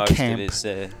has most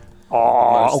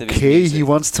of his. He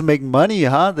wants to make money,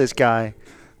 huh? This guy.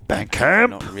 Bandcamp.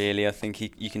 Not really. I think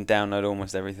you can download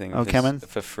almost everything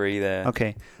for free there.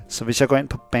 Okay, så hvis jeg går ind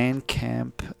på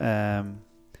Bandcamp,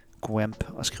 Gwemp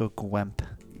og skriver Gwemp.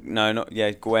 No,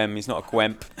 Gwem. He's not a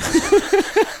Gwemp.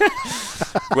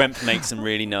 Gwemp makes some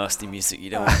really nasty music. You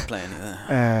don't want to play any of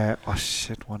that.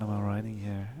 What am I writing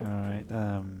here? All right.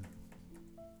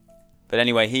 But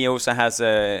anyway, he also has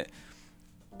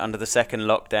under the second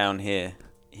lockdown here.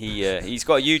 He's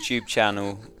got a YouTube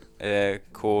channel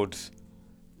called.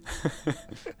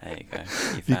 There you go.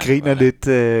 Vi griner lidt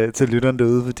til lytteren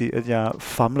derude, fordi at jeg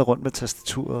famler rundt med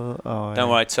tastaturet. Og, don't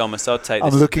worry, Thomas. I'll take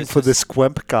this. I'm looking for this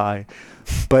Gwemp guy,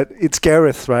 but it's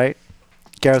Gareth, right?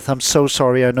 Gareth, I'm so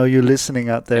sorry. I know you're listening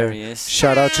out there. There he is.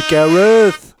 Shout out to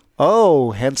Gareth.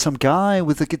 Oh, handsome guy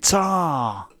with a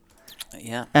guitar.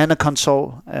 Yeah. And a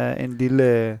console, en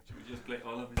lille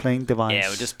playing device. Yeah,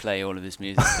 we'll just play all of his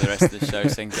music for the rest of the show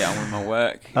so I can get on with my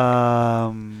work.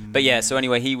 But yeah, so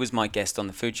anyway, he was my guest on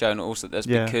the food show, and also that's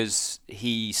because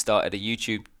he started a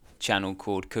YouTube channel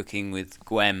called Cooking with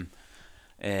Gwem.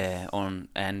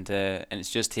 And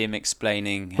it's just him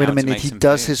explaining. Wait a minute, he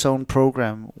does his own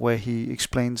program where he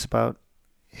explains about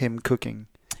him cooking.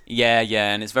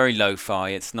 Yeah, and it's very lo-fi.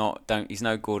 It's not. He's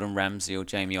no Gordon Ramsay or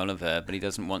Jamie Oliver, but he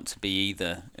doesn't want to be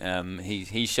either.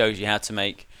 He shows you how to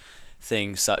make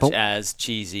things such as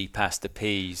cheesy pasta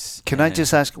peas. Can I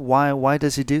just ask why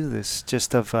does he do this?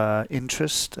 Just of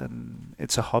interest, and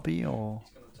it's a hobby, or?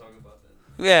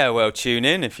 Yeah, well, tune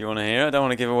in if you want to hear. I don't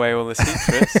want to give away all the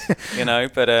secrets,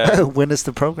 But when is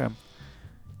the program?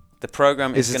 The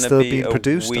program is going to be being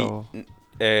produced, or?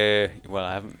 Well,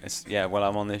 I haven't. Well,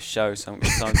 I'm on this show, so I'm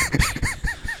going to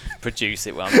produce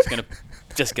it. Well, I'm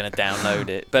just gonna download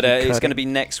it. But it's going to be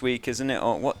next week, isn't it?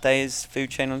 Or what day is Food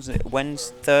Chain on? Is it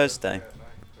Wednesday, Thursday?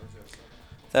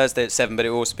 Thursday at 7, but it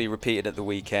will also be repeated at the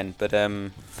weekend. But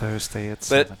Thursday at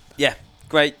 7. Yeah,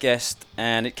 great guest,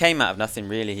 and it came out of nothing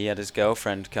really. He had his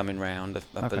girlfriend coming round,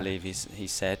 I believe he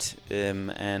said,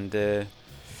 and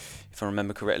if I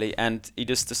remember correctly, and he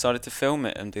just decided to film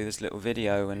it and do this little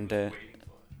video, and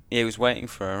he was waiting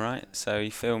for her, right? So he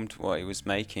filmed what he was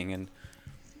making, and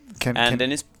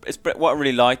then it's what I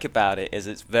really like about it is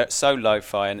it's so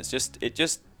lo-fi, and it's just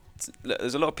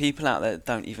there's a lot of people out there that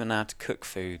don't even know how to cook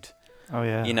food. Oh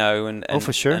yeah. And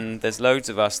for sure. And there's loads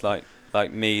of us like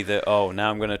me that now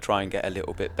I'm going to try and get a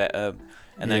little bit better,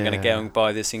 and then going to go and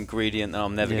buy this ingredient that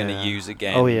I'm never going to use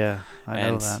again. Oh yeah, I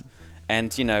know that.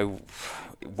 And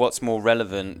what's more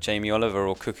relevant, Jamie Oliver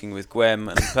or Cooking with Gwem?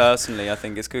 And personally, I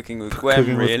think it's Cooking with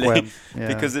Gwem, really,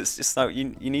 because it's just like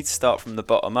you need to start from the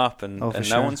bottom up, and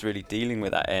no one's really dealing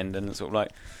with that end, and it's sort of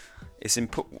like it's in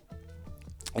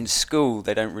school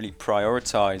they don't really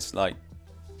prioritize like.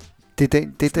 Did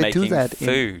they do that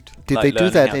food? Did like they do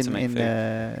that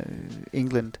in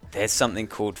England? There's something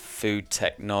called food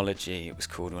technology. It was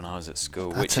called when I was at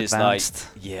school, That's which advanced.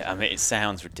 is like, I mean, it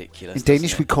sounds ridiculous. In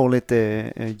Danish, we call it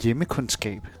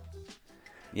hjemmekundskab.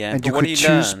 Yeah, and you could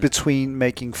choose between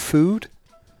making food,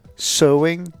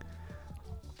 sewing,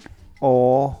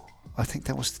 or I think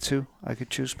that was the two I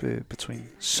could choose between.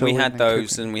 Sewing. We had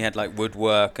those, and we had like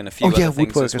woodwork and a few other things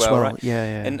woodwork as well. Right?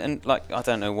 Yeah. And like I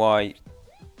don't know why.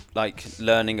 Like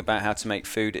learning about how to make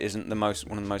food isn't one of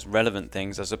the most relevant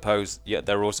things. I suppose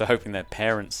they're also hoping their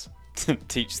parents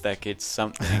teach their kids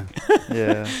something.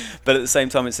 Yeah. But at the same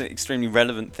time, it's an extremely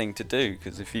relevant thing to do,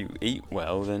 because if you eat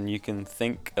well, then you can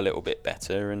think a little bit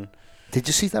better. And did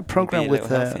you see that program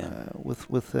with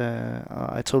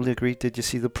I totally agree. Did you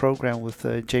see the program with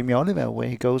Jamie Oliver where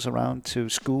he goes around to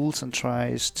schools and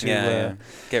tries to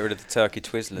get rid of the turkey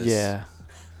twizzlers? Yeah.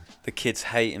 The kids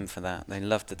hate him for that. They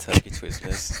love the turkey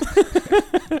twizzlers.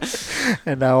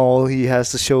 And now all he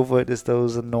has to show for it is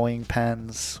those annoying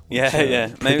pans. Yeah.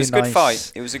 It was a good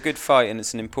fight. It was a good fight, and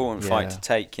it's an important fight to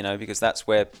take, because that's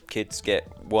where kids get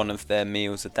one of their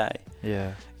meals a day.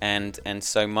 Yeah. And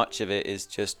so much of it is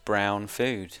just brown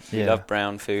food. You love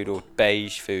brown food, or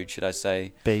beige food, should I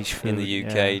say. Beige food. In the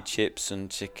UK, chips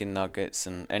and chicken nuggets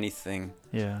and anything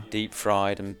deep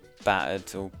fried and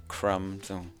battered or crumbed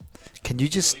or... Can you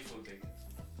just?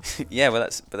 Yeah, well,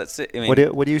 that's it. I mean,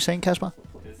 what are you saying, Kasper?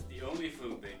 It's the only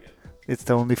food they get. It's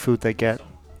the only food they get.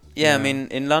 Yeah, I mean,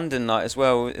 in London, like as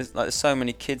well, it's like there's so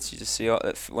many kids you just see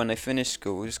when they finish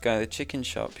school, just go to the chicken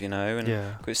shop, and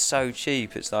cause it's so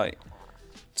cheap. It's like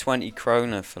 20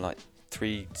 kroner for like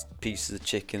 3 pieces of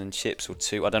chicken and chips, or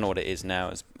 2. I don't know what it is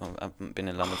now. I haven't been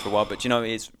in London for a while, but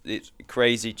it's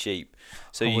crazy cheap.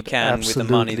 So you can, with the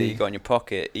money that you got in your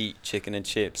pocket, eat chicken and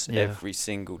chips every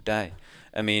single day.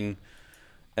 I mean,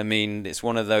 it's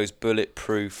one of those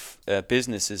bulletproof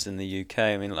businesses in the UK.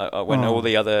 I mean, like when all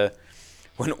the other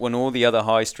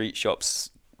high street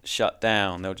shops shut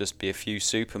down, there'll just be a few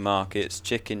supermarkets,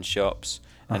 chicken shops,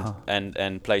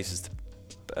 and places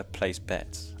to place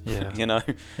bets. Yeah.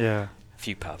 Yeah. A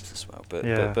few pubs as well,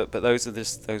 but those are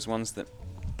those ones that.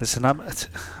 Listen,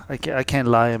 I can't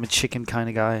lie. I'm a chicken kind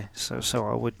of guy, so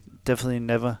I would definitely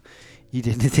never eat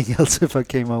anything else if I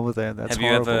came over there. That's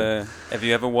horrible. Have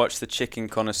you ever watched The Chicken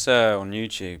Connoisseur on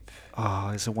YouTube? Oh,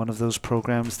 is it one of those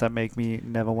programs that make me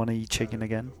never want to eat chicken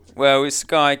again? Well, it's a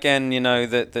guy again,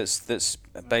 that's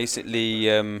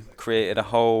basically created a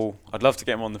whole. I'd love to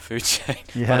get him on the food chain.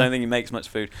 Yeah. I don't think he makes much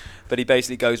food, but he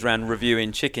basically goes around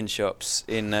reviewing chicken shops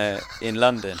in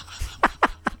London.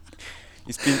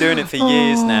 He's been doing it for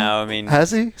years now. I mean, has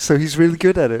he? So he's really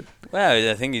good at it.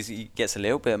 Well, I think he gets a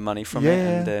little bit of money from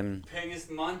it, and paying his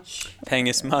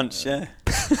munch, yeah.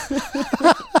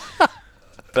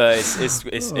 But it's a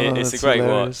great hilarious.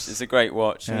 watch. It's a great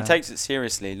watch, and he takes it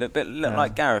seriously. Look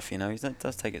like Gareth, he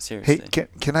does take it seriously. Hey,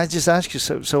 can I just ask you?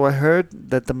 So I heard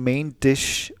that the main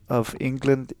dish of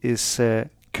England is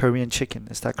curry and chicken.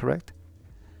 Is that correct?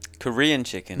 Korean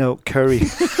chicken? No, curry.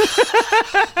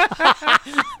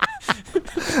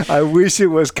 I wish it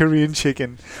was Korean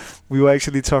chicken. we were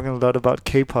actually talking a lot about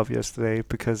K-pop yesterday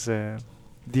because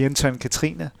the intern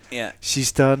Katrine,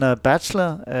 she's done a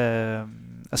bachelor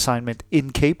assignment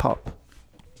in K-pop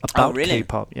about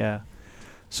K-pop. Yeah.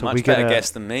 So much better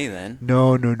guest than me then.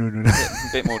 No. A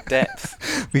bit more depth.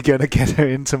 We're gonna get her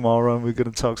in tomorrow, and we're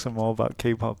gonna talk some more about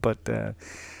K-pop. But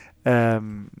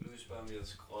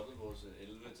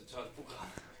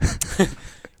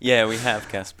yeah, we have,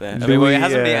 Kasper. I mean, well, it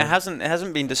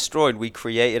hasn't been destroyed. We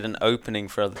created an opening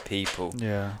for other people.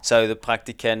 Yeah. So the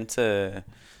Praktikante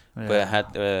had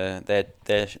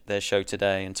their show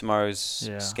today, and tomorrow's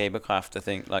Skaberkraft, I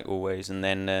think, like always, and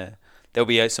then. There'll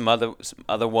be some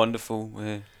other wonderful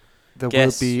there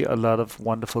guests. Will be a lot of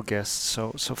wonderful guests.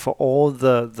 So for all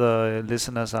the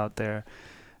listeners out there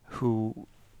who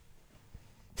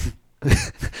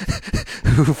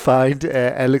who find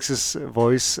Alex's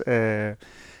voice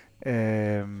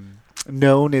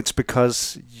known, it's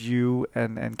because you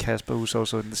and Kasper, who's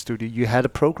also in the studio, you had a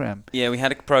program. Yeah, we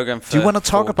had a program for Do you want to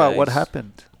talk 4 about days. what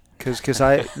happened? Because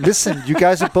I listen, you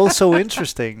guys are both so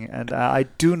interesting, and I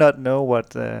do not know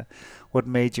what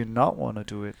made you not want to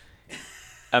do it.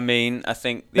 I mean, I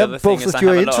think the other both thing is of you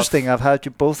are interesting. I've had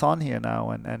you both on here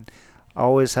now, and I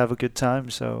always have a good time.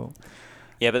 So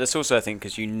yeah, but that's also, I think,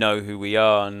 because you know who we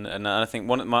are, and I think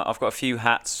I've got a few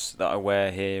hats that I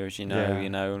wear here, as you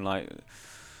know, like.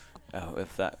 Oh,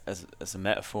 if that as a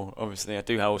metaphor, obviously I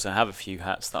do also have a few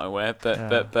hats that I wear,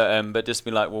 but just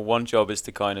be like, well, one job is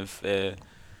to kind of.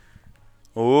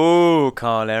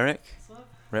 Carl Eric,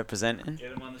 representing.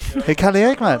 Get him on the show. Hey, Carl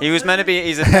Erik, man.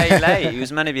 He's a day late. He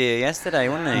was meant to be here yesterday,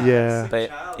 wasn't he? Yeah. But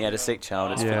he had a sick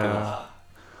child. It's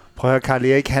Prøv at høre, Carl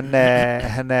Erik,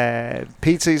 han er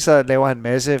PT, så laver han en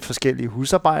masse forskellige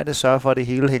husarbejde, sørger for, at det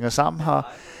hele hænger sammen her.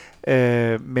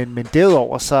 Men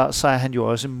derudover, så er han jo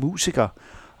også musiker.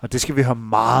 Og det skal vi høre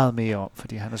meget mere om,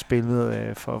 fordi han har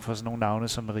spillet for sådan nogle navne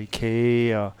som Marie K.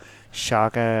 og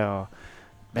Chaka og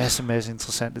masse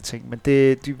interessante ting. Men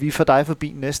vi får dig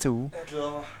forbi næste uge. Jeg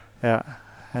glæder mig. Ja.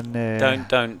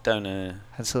 Don't.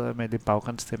 Han sidder med lidt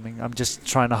baggrundsstemning. I'm just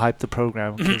trying to hype the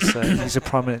program because he's a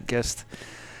prominent guest.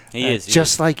 He is.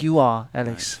 Just like you are,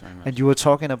 Alex. And you were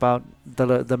talking about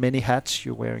the many hats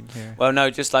you're wearing here. Well, no,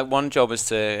 just like one job is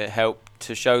to help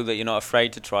to show that you're not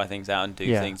afraid to try things out and do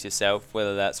things yourself,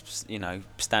 whether that's,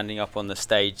 standing up on the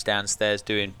stage downstairs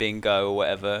doing bingo or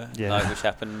whatever, which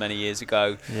happened many years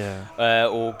ago,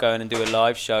 or going and do a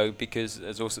live show, because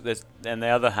and the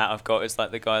other hat I've got is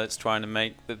like the guy that's trying to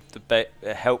make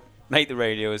help make the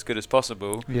radio as good as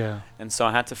possible. Yeah. And so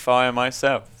I had to fire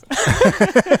myself.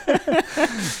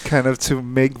 Kind of to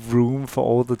make room for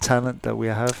all the talent that we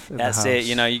have in That's the house.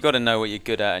 it. You got to know what you're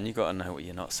good at, and you got to know what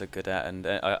you're not so good at. And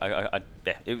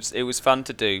it was fun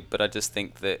to do, but I just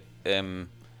think that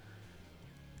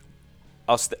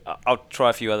I'll try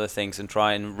a few other things and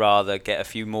try and rather get a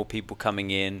few more people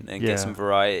coming in and get some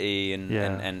variety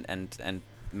and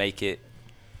make it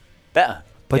better.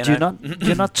 But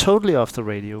you're not totally off the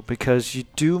radio, because you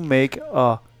do make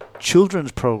a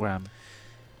children's program.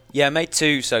 Yeah, I made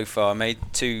 2 so far. I made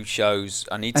 2 shows.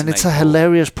 I need to make. And it's a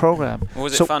hilarious program. Or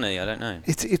was it funny? I don't know.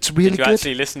 It's really good. Did you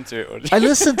actually listen to it? Or I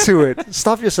listened to it.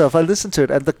 Stop yourself. I listened to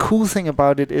it. And the cool thing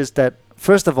about it is that,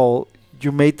 first of all,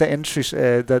 you made the entries,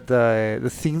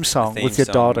 the theme song with your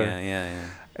daughter.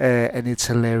 Yeah. And it's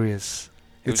hilarious.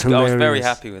 I was very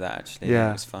happy with that, actually. Yeah.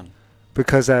 It was fun.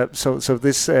 Because so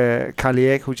this Carl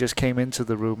Erik, who just came into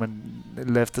the room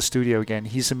and left the studio again,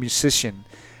 he's a musician,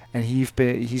 and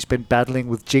he's been battling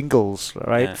with jingles,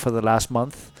 right, for the last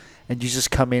month. And you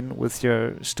just come in with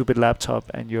your stupid laptop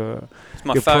and your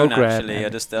phone, program. Actually, I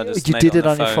just you made did it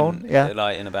on your phone,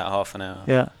 like in about half an hour.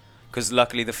 Yeah. Because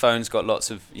luckily the phone's got lots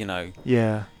of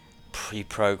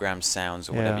pre-programmed sounds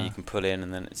or whatever you can put in,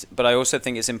 and then. But I also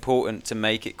think it's important to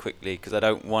make it quickly, because I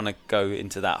don't want to go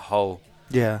into that hole.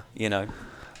 Yeah.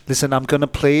 Listen, I'm gonna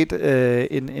play it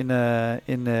in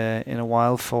a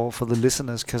while for the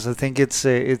listeners, because I think it's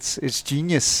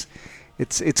genius.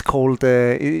 It's called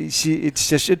it's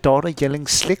just your daughter yelling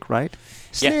 "slick," right?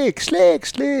 Slick, slick,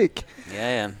 slick.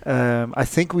 Yeah. I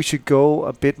think we should go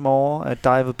a bit more,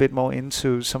 dive a bit more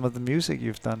into some of the music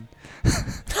you've done.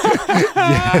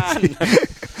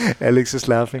 Alex is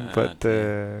laughing, but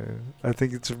I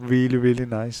think it's really, really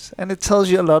nice, and it tells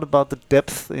you a lot about the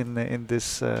depth in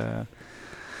this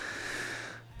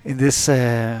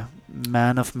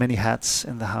man of many hats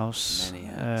in the house. Many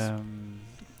hats.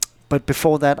 But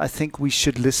before that, I think we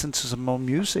should listen to some more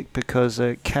music, because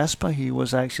Kasper, he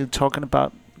was actually talking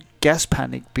about Gas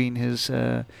Panic being his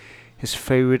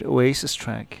favorite Oasis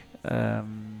track.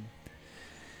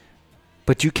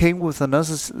 But you came with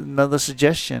another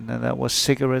suggestion, and that was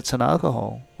cigarettes and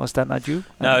alcohol. Was that not you?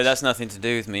 No, that's nothing to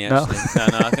do with me, actually.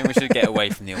 No, I think we should get away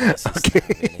from the Oasis. Okay.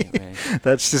 Really.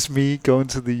 That's just me going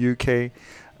to the UK.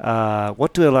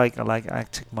 What do I like? I like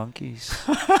Arctic Monkeys.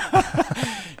 I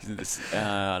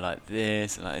like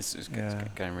this. I like this. It's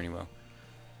going really well.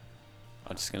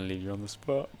 I'm just going to leave you on the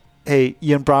spot. Hey,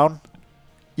 Ian Brown.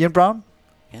 Ian Brown?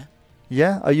 Yeah.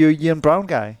 Yeah? Are you a Ian Brown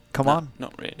guy? Come on.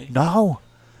 Not really. No.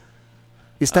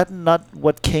 Is that not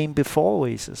what came before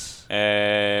Oasis?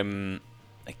 Again,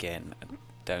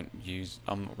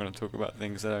 I'm not going to talk about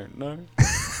things I don't know.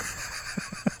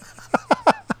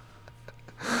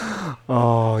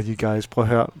 You guys, prøv at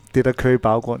høre. Det, der kører i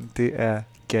baggrunden, det er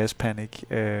Gas Panic.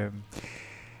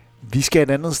 Vi skal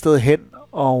et andet sted hen,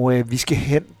 og vi skal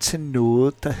hen til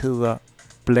noget, der hedder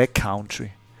Black Country.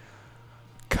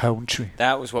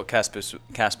 That was what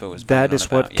Casper was. That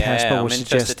is what about. Casper I'm was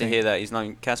interested suggesting. to hear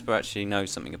that. Casper actually knows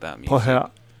something about music. Prøv at høre.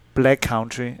 Black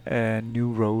Country,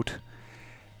 New Road.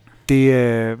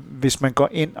 Det, hvis man går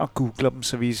ind og googler dem,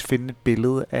 så vil I finde et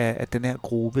billede af den her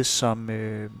gruppe, som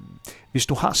hvis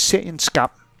du har serien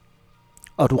Skam,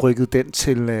 og du rykkede den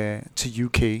til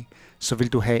UK, så vil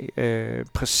du have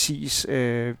præcis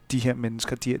de her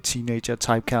mennesker, de her teenager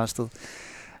typecastet.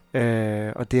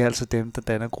 Og det er altså dem, der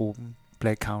danner gruppen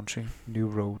Black Country,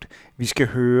 New Road. Vi skal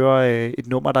høre et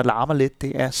nummer, der larmer lidt.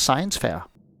 Det er Science Fair.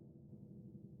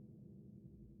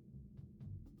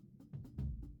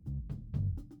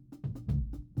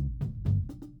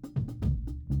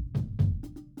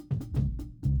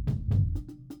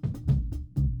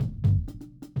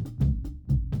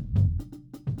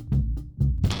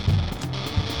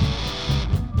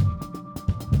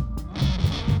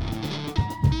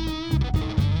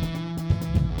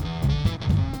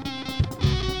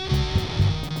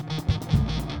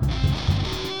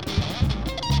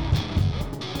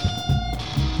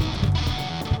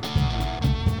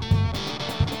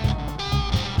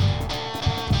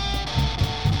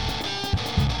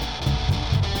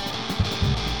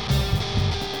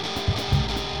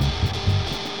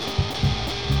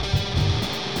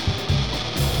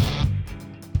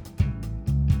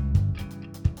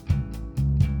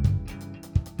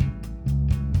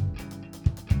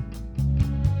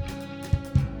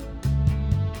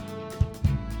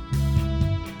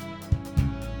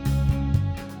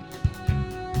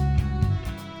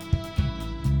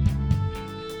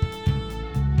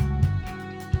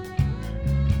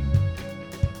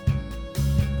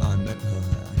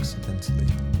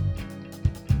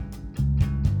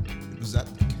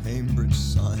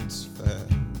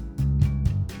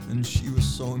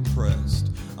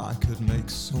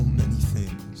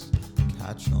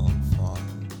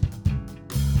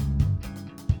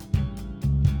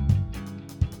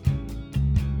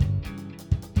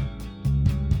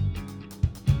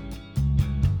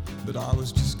 But I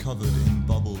was just covered in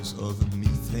bubbles of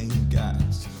methane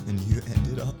gas, and you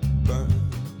ended up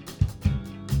burned.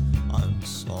 I'm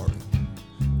sorry,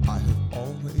 I have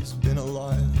always been a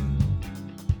liar.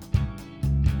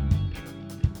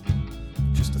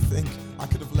 Just to think I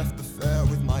could have left the fair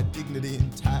with my dignity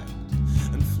intact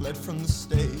and fled from the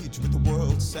stage with the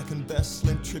world's second best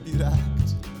Slint tribute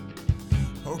act.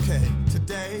 Okay,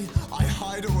 today I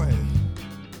hide away,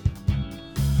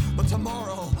 but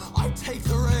tomorrow I take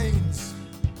the reins.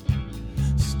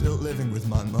 Still living with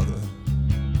my mother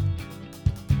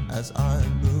as I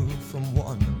move from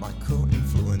one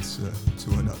micro-influencer to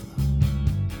another.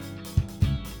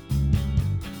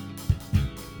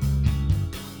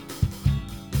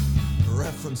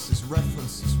 References,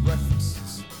 references,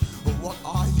 references. What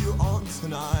are you on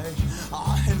tonight?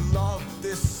 I love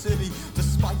this city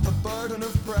despite the burden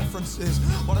of preferences.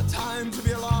 What a time to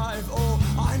be alive. Oh,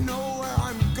 I know where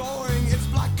I'm going. It's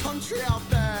black country out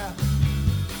there.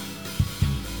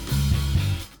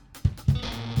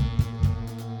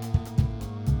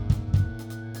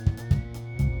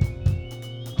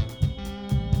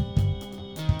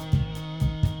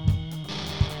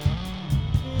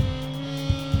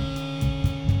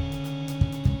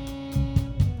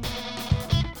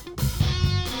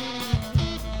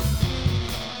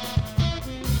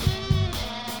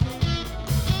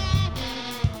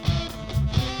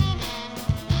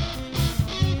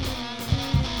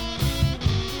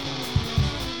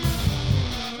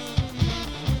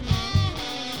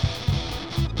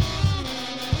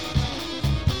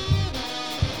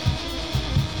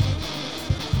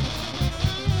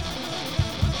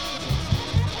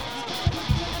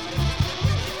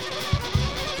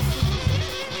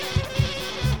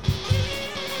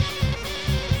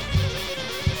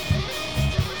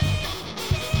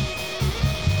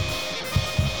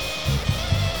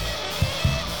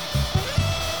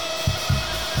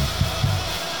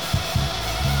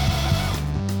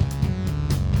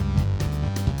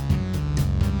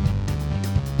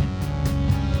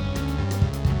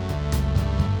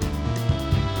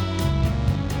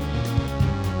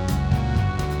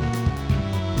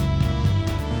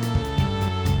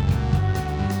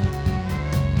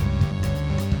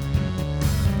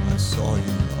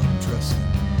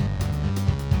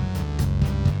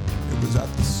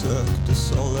 Cirque du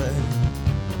Soleil,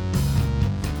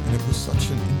 and it was such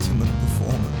an intimate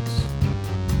performance.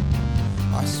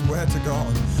 I swear to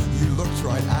God, you looked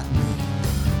right at me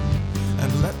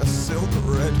and let a silk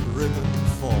red ribbon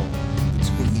fall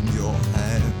between your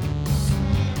hands.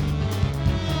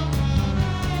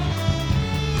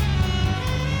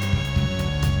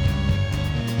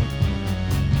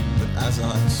 But as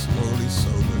I slowly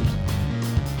sobered,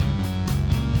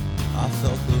 I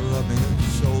felt the rubbing of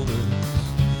shoulders,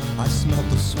 I smelled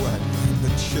the sweat and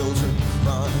the children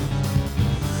crying.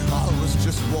 I was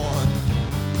just one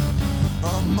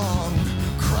among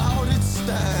crowded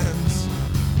stands.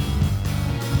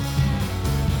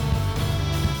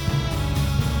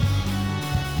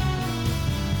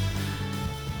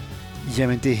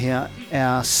 Jamen det her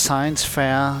er Science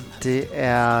Fair. Det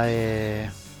er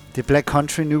det Black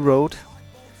Country New Road.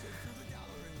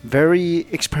 Very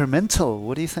experimental.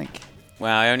 What do you think?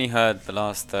 Well, I only heard the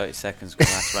last 30 seconds when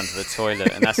I had to run to the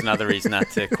toilet, and that's another reason I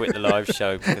had to quit the live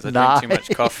show, because I drink too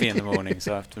much coffee in the morning,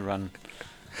 so I have to run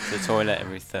to the toilet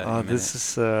every 30 minutes. This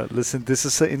is listen. This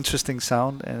is an interesting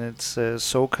sound, and it's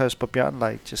so Kasper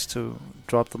Bjørn-like, just to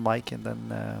drop the mic and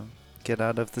then get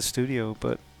out of the studio.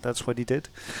 But that's what he did,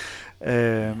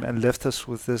 and left us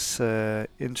with this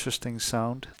interesting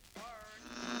sound.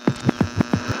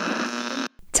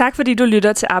 Tak fordi du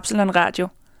lytter til Absalon Radio.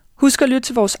 Husk at lytte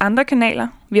til vores andre kanaler.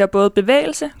 Vi har både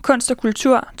bevægelse, kunst og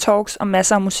kultur, talks og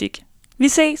masser af musik. Vi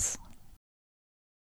ses!